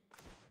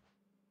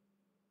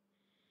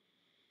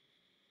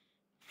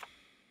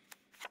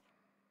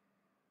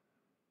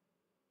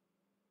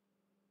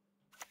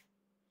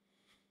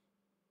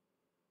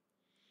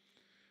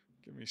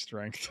 Give me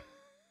strength.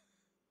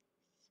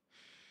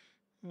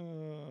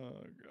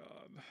 Oh,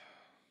 God.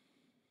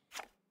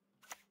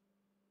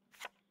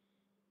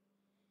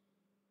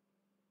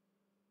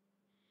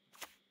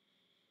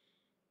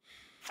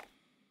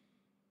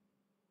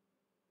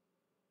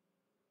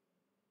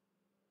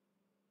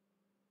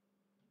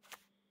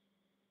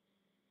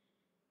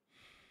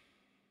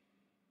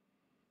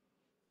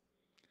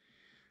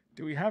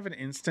 Do we have an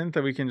instant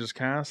that we can just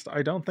cast?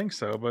 I don't think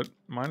so, but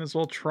might as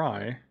well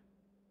try.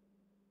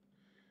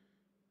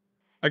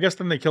 I guess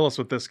then they kill us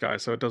with this guy,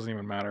 so it doesn't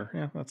even matter.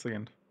 Yeah, that's the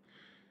end.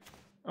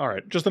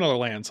 Alright, just another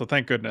land, so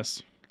thank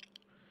goodness.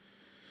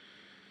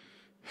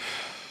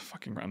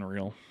 Fucking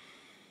unreal.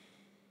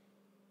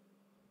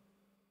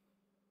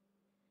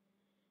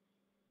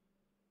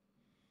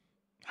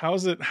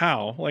 How's it?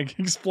 How? Like,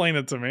 explain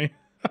it to me.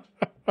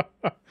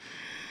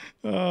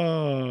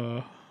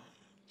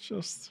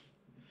 Just,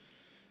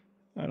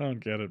 I don't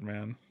get it,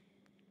 man.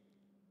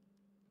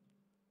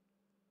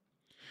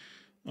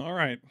 All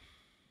right.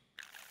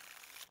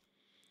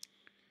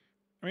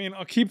 I mean,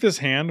 I'll keep this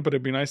hand, but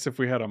it'd be nice if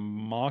we had a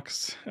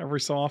Mox every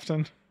so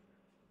often.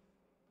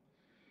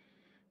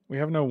 We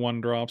have no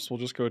 1-drops. We'll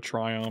just go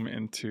Triome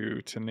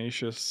into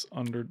Tenacious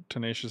under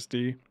Tenacious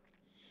D.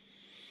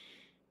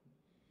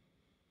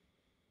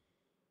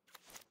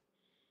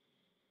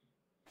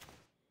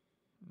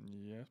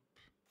 Yep.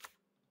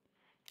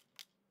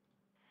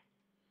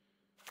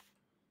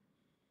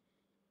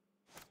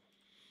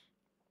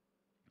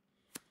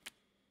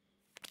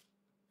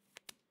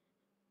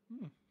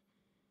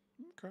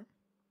 Okay.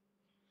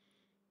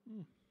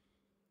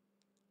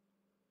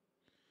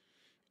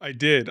 I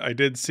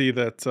did see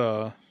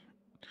that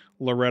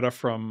Loretta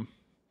from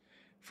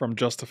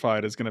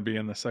Justified is going to be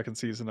in the second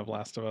season of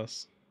Last of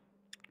Us.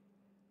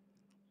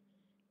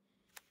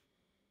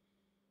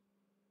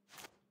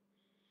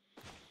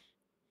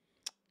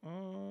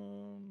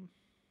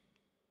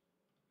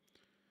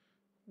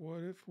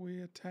 What if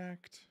we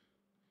attacked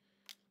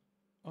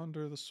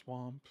under the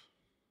swamp?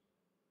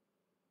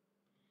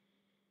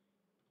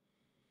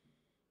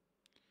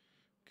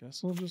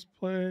 Guess we'll just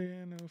play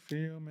an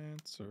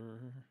Ophiomancer.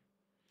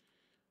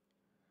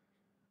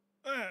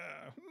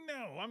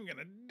 No, I'm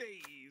gonna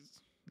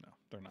daze. No,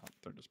 they're not.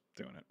 They're just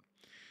doing it.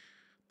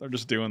 They're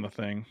just doing the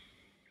thing.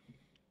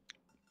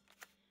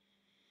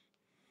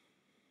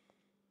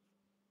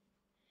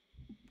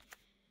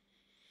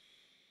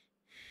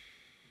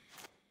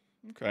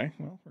 Okay,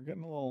 well, we're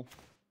getting a little...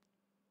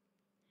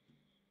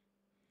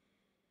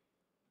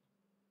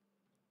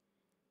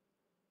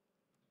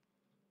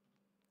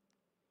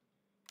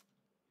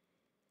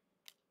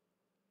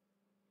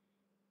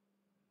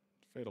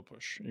 Fatal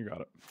Push. You got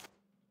it.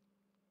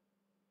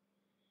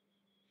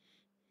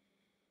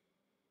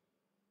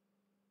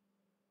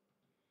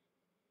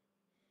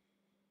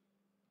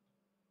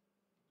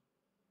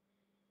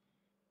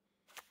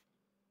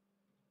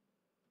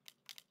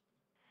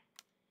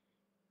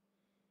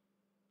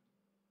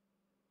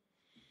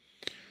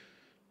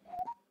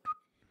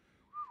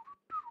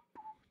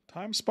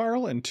 Time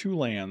Spiral and 2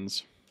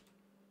 lands.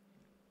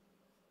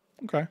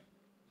 Okay.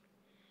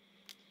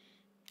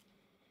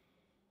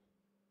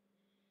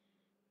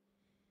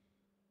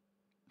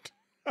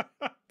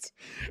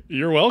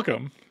 You're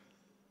welcome.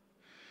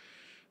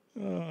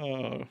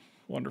 Oh,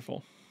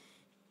 wonderful.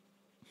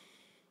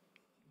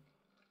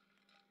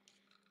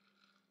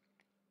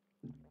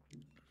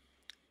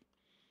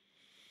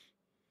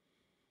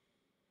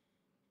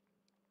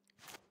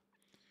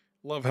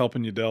 Love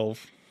helping you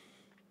delve.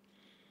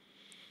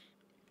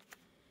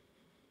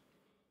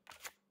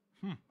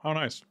 How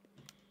nice.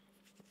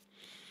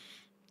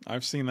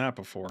 I've seen that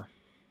before.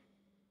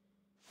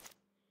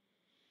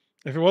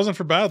 If it wasn't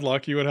for bad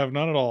luck, you would have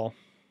none at all.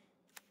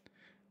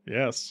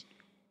 Yes.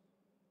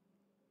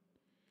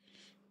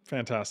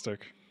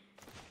 Fantastic.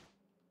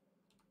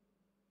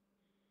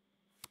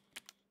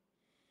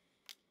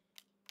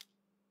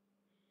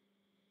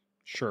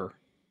 Sure.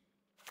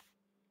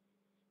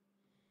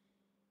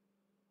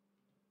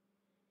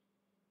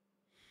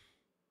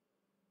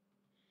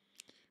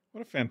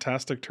 What a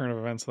fantastic turn of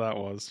events that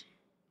was.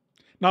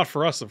 Not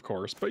for us, of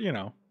course, but you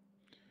know,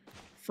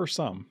 for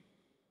some.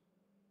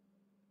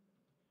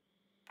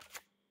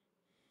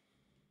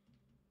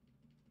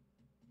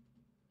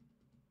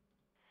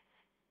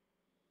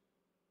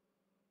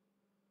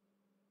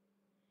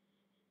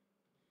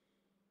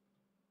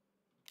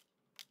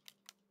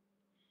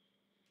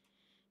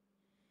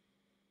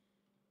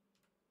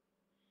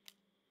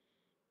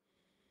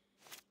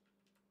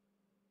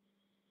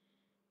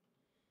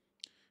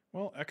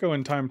 Well, Echo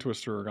and Time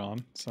Twister are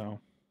gone, so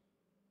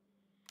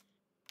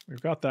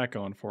we've got that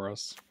going for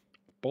us.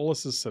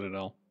 Bolus's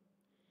Citadel.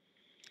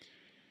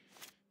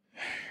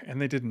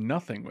 And they did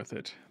nothing with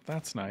it.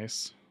 That's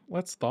nice.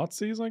 Let's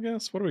Thoughtseize, I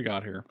guess. What do we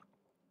got here?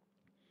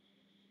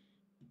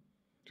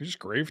 Do you just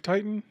Grave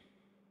Titan? Man,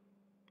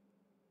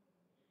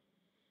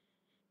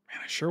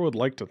 I sure would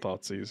like to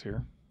Thoughtseize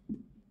here.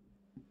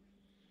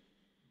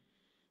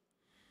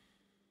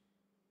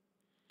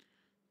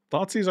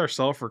 Thoughtseize our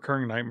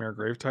self-recurring Nightmare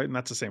Grave Titan.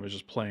 That's the same as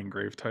just playing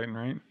Grave Titan,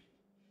 right?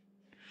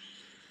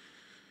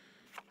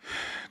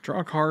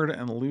 Draw a card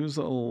and lose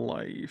a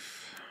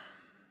life.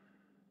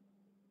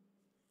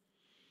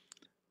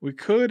 We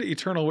could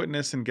Eternal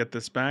Witness and get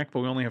this back,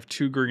 but we only have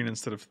 2 green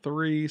instead of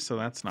 3, so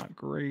that's not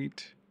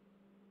great.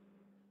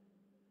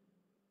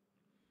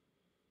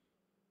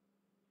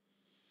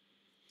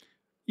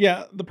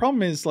 Yeah, the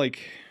problem is, like...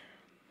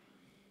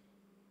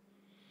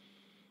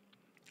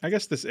 I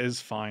guess this is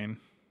fine.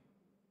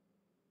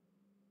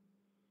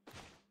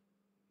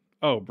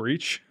 Oh,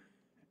 Breach?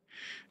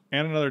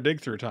 And another dig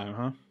through time,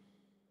 huh?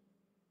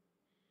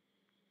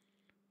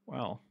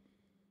 Wow.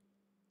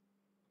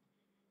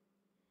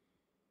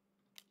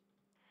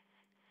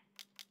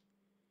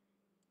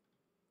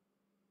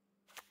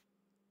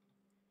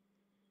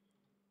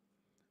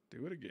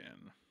 Do it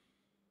again.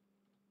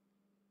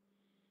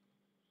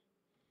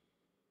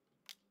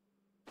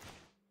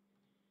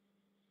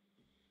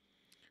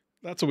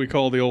 That's what we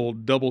call the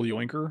old double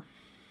yoinker.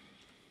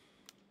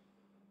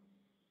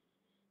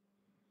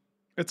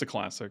 It's a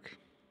classic.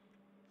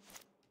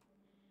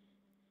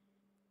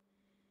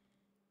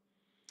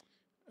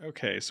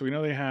 Okay, so we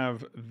know they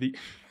have the...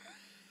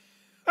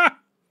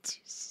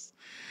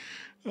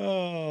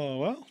 Oh,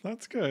 well,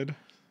 that's good.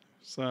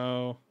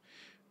 So,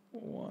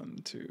 1,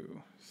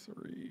 2,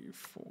 3,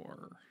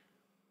 4.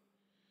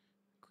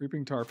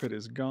 Creeping Tar Pit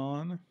is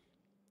gone.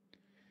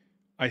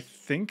 I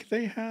think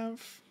they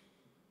have...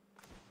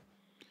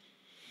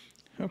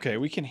 Okay,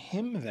 we can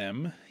hymn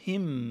them.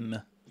 Hymn.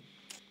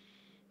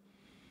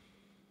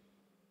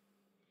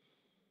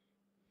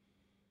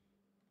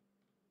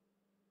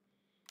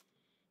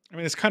 I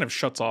mean, this kind of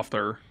shuts off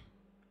their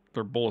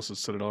Bolas's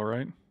Citadel,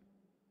 right?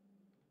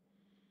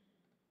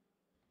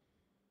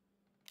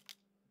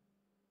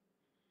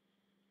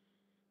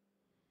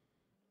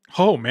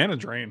 Oh, mana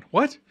drain.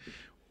 What?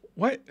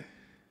 What?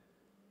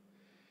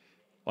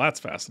 Well, that's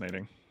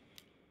fascinating.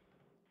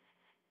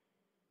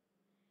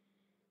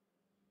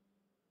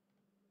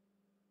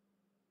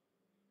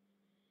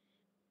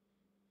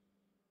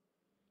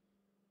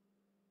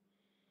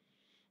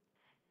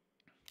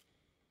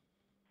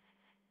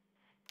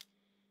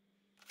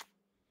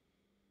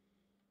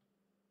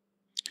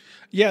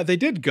 Yeah, they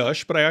did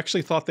gush, but I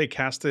actually thought they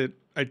cast it.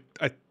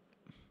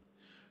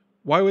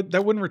 Why would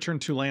that wouldn't return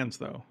 2 lands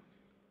though?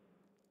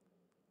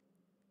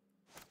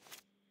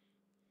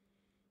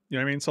 You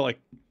know what I mean? So like,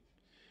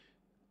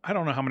 I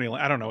don't know how many.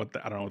 I don't know what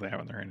I don't know what they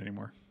have in their hand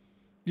anymore.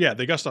 Yeah,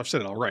 they gushed off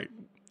Citadel, right?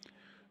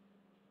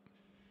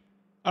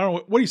 I don't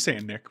know. What are you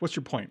saying, Nick? What's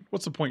your point?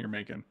 What's the point you're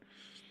making?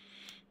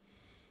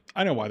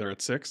 I know why they're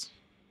at 6.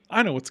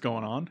 I know what's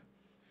going on.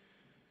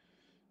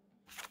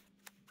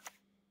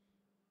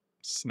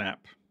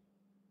 Snap.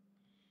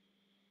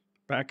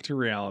 Back to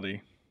reality.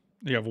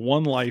 You have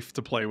 1 life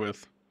to play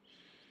with.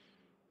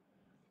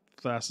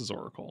 Thassa's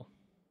Oracle.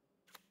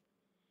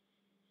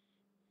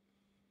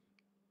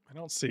 I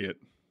don't see it.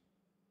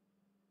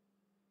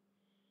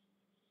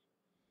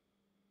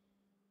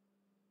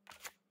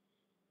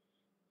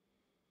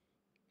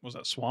 Was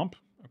that Swamp?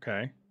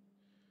 Okay.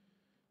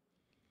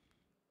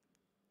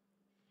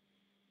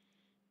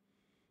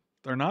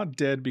 They're not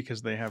dead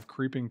because they have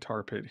Creeping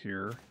Tar Pit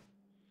here.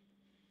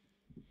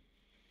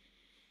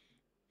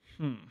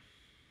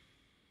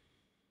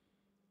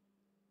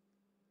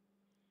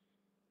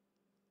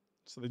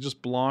 So they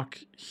just block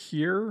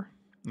here?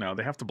 No,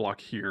 they have to block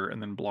here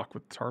and then block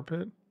with Tar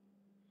Pit.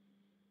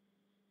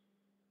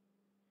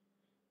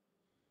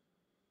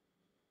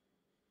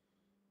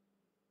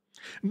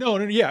 No,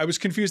 yeah, I was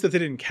confused that they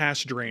didn't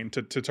cast Drain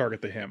to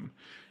target the him.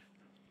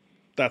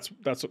 That's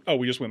oh,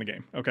 we just win the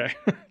game. Okay.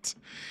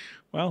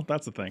 Well,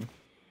 that's the thing.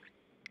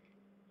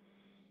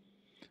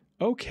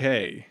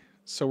 Okay.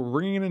 So we're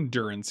bringing in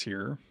Endurance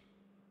here.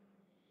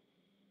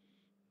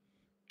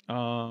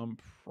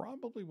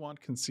 Probably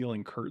want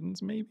Concealing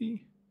Curtains,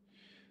 maybe?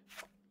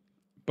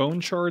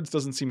 Bone Shards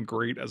doesn't seem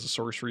great as a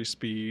sorcery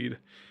speed.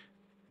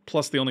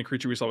 Plus, the only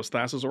creature we saw was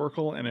Thassa's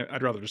Oracle, and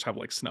I'd rather just have,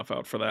 like, Snuff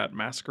Out for that.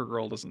 Massacre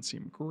Girl doesn't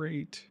seem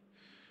great.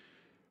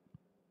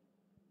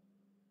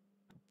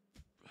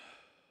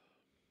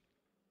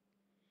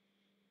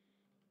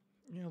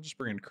 Yeah, I'll just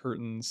bring in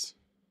Curtains.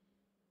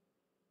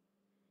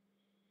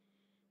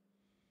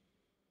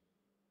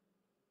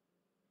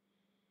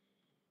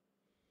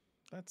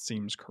 That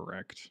seems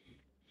correct.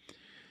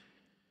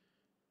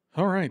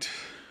 All right.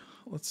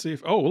 Let's see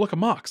if... Oh, look, a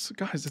Mox.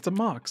 Guys, it's a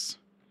Mox.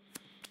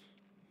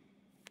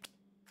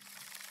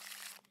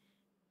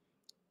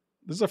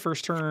 This is a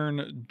first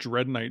turn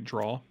Dread Knight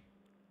draw.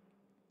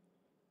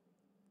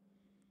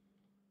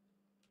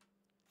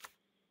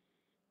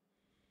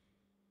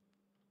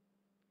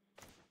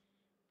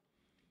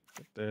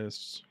 Get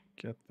this.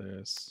 Get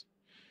this.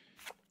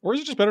 Or is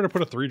it just better to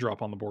put a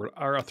 3-drop on the board?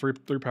 Or a 3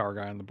 power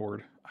guy on the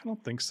board? I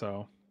don't think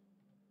so.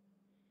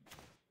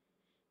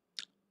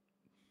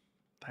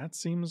 That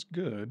seems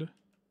good.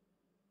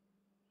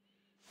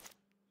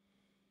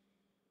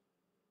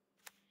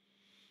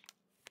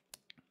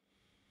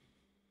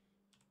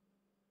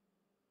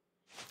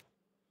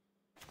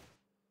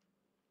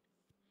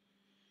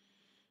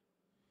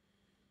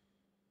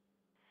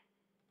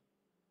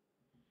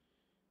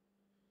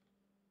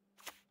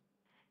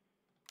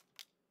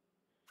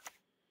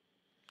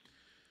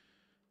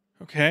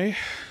 Okay.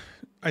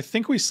 I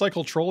think we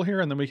cycle Troll here,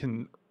 and then we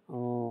can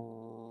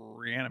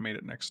reanimate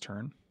it next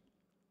turn.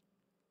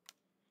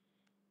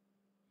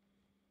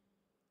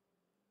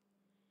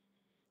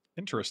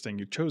 Interesting.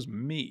 You chose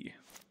me.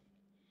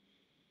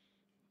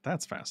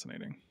 That's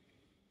fascinating.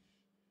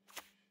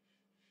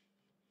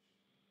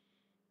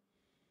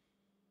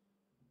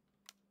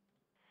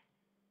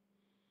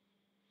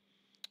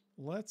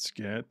 Let's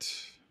get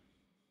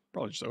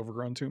probably just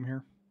Overgrown Tomb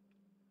here.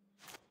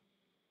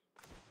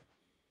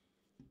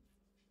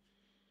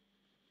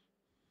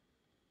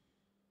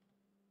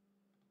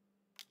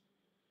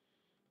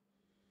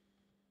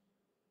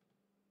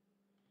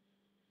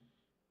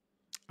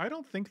 I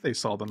don't think they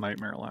saw the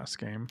Nightmare last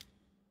game.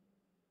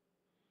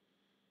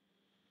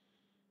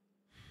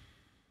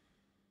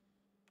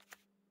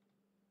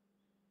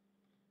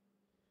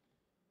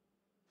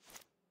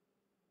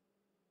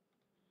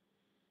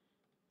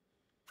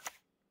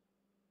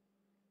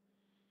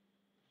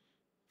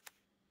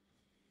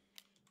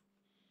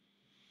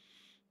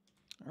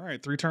 All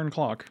right, 3-turn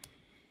clock.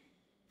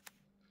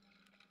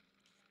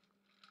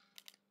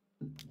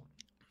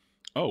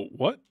 Oh,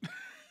 what?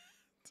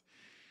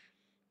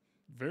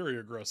 Very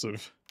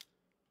aggressive.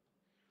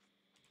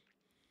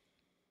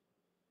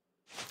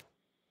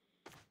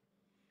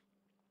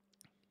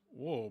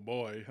 Whoa,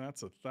 boy,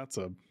 that's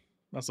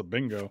a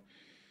bingo.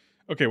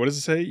 Okay, what does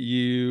it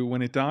say?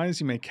 When it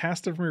dies, you may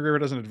cast it from your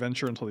graveyard as an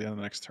adventure until the end of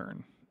the next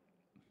turn.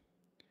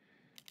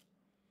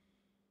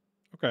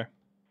 Okay.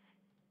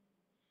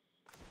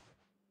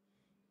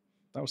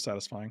 That was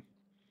satisfying.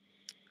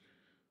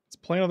 Let's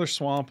play another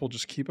swamp. We'll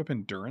just keep up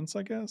endurance,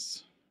 I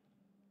guess.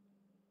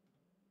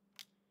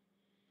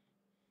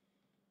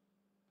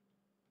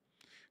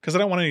 Because I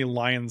don't want any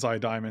Lion's Eye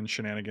Diamond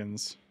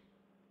shenanigans.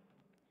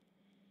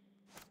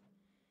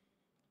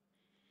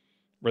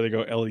 Where they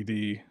go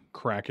LED,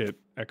 crack it,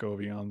 Echo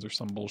of Eons or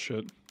some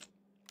bullshit.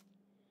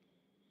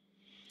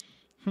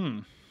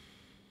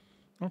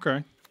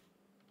 Okay.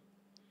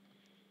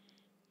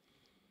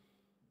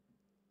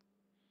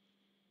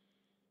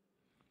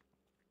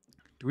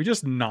 Do we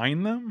just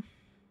 9 them?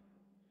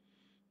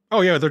 Oh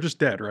yeah, they're just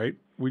dead, right?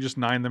 We just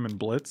 9 them in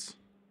Blitz.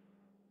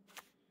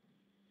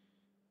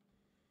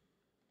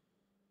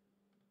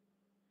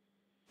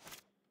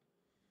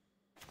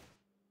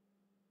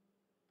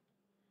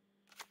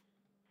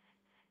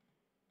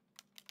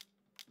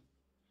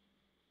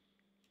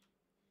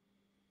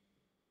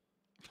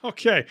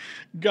 Okay,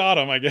 got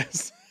him, I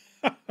guess.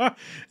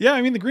 Yeah,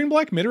 I mean, the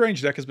green-black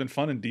mid-range deck has been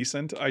fun and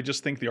decent. I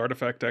just think the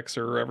artifact decks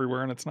are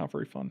everywhere, and it's not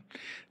very fun.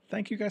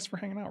 Thank you guys for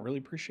hanging out. Really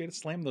appreciate it.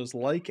 Slam those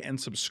like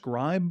and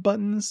subscribe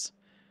buttons,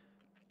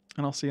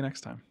 and I'll see you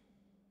next time.